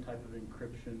have some type of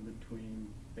encryption between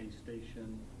base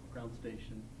station, ground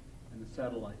station, and the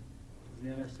satellite.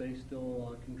 Does the NSA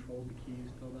still control the keys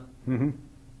to that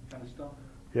kind of stuff?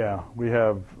 Yeah, we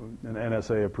have an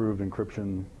NSA-approved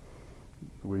encryption.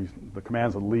 The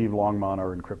commands that leave Longmont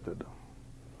are encrypted,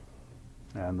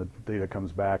 and the data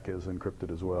comes back is encrypted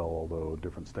as well, although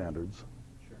different standards.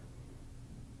 Sure.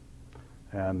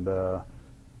 And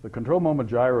the control moment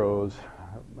gyros,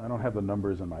 I don't have the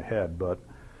numbers in my head, but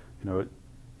you know,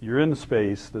 you're in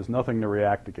space. There's nothing to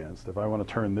react against. If I want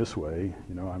to turn this way,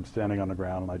 you know, I'm standing on the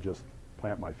ground and I just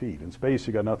plant my feet. In space,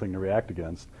 you got nothing to react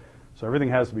against. So everything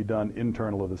has to be done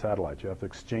internal of the satellite. You have to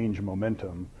exchange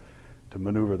momentum to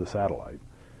maneuver the satellite.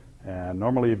 And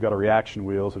normally you've got a reaction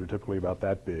wheels that are typically about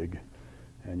that big,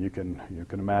 and you can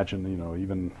imagine, you know,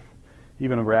 even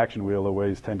a reaction wheel that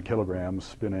weighs 10 kilograms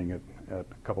spinning at a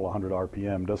couple of hundred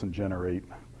RPM doesn't generate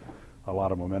a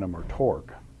lot of momentum or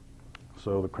torque.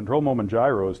 So the control moment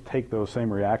gyros take those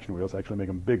same reaction wheels, actually make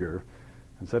them bigger.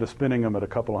 Instead of spinning them at a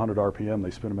couple of hundred RPM,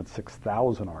 they spin them at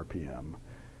 6,000 RPM.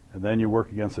 And then you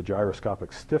work against the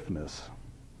gyroscopic stiffness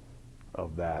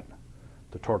of that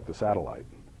to torque the satellite.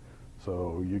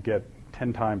 So you get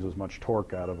 10 times as much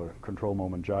torque out of a control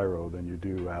moment gyro than you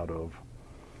do out of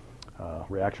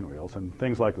reaction wheels. And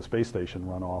things like the space station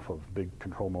run off of big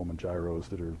control moment gyros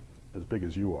that are as big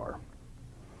as you are.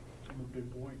 I'm a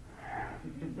big boy.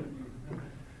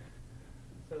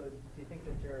 So do you think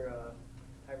that your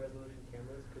high-resolution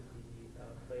cameras could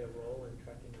play a role in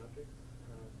tracking objects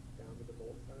down to the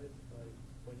bolt size by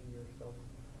pointing yourself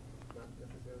not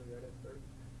necessarily right at first?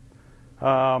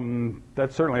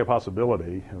 That's certainly a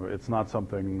possibility. It's not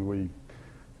something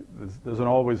there's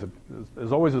always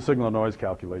a signal-to-noise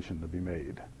calculation to be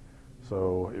made.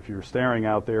 So if you're staring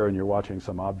out there and you're watching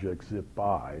some object zip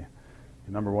by,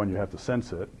 number one, you have to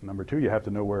sense it. Number two, you have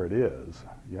to know where it is.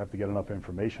 You have to get enough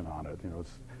information on it.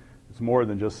 It's more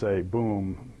than just say,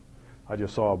 boom, I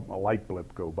just saw a light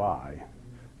blip go by.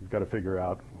 You've got to figure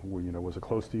out, was it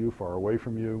close to you, far away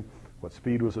from you? What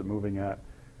speed was it moving at?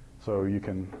 So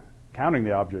counting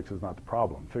the objects is not the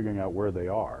problem, figuring out where they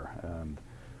are. And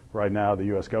right now, the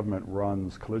U.S. government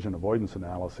runs collision avoidance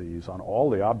analyses on all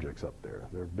the objects up there.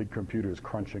 There are big computers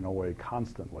crunching away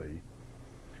constantly.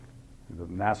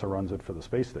 NASA runs it for the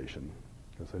space station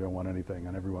because they don't want anything.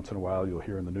 And every once in a while, you'll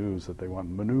hear in the news that they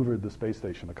maneuvered the space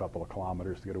station a couple of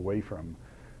kilometers to get away from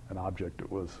an object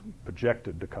that was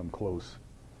projected to come close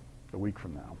a week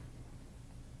from now.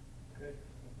 Okay,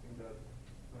 I think that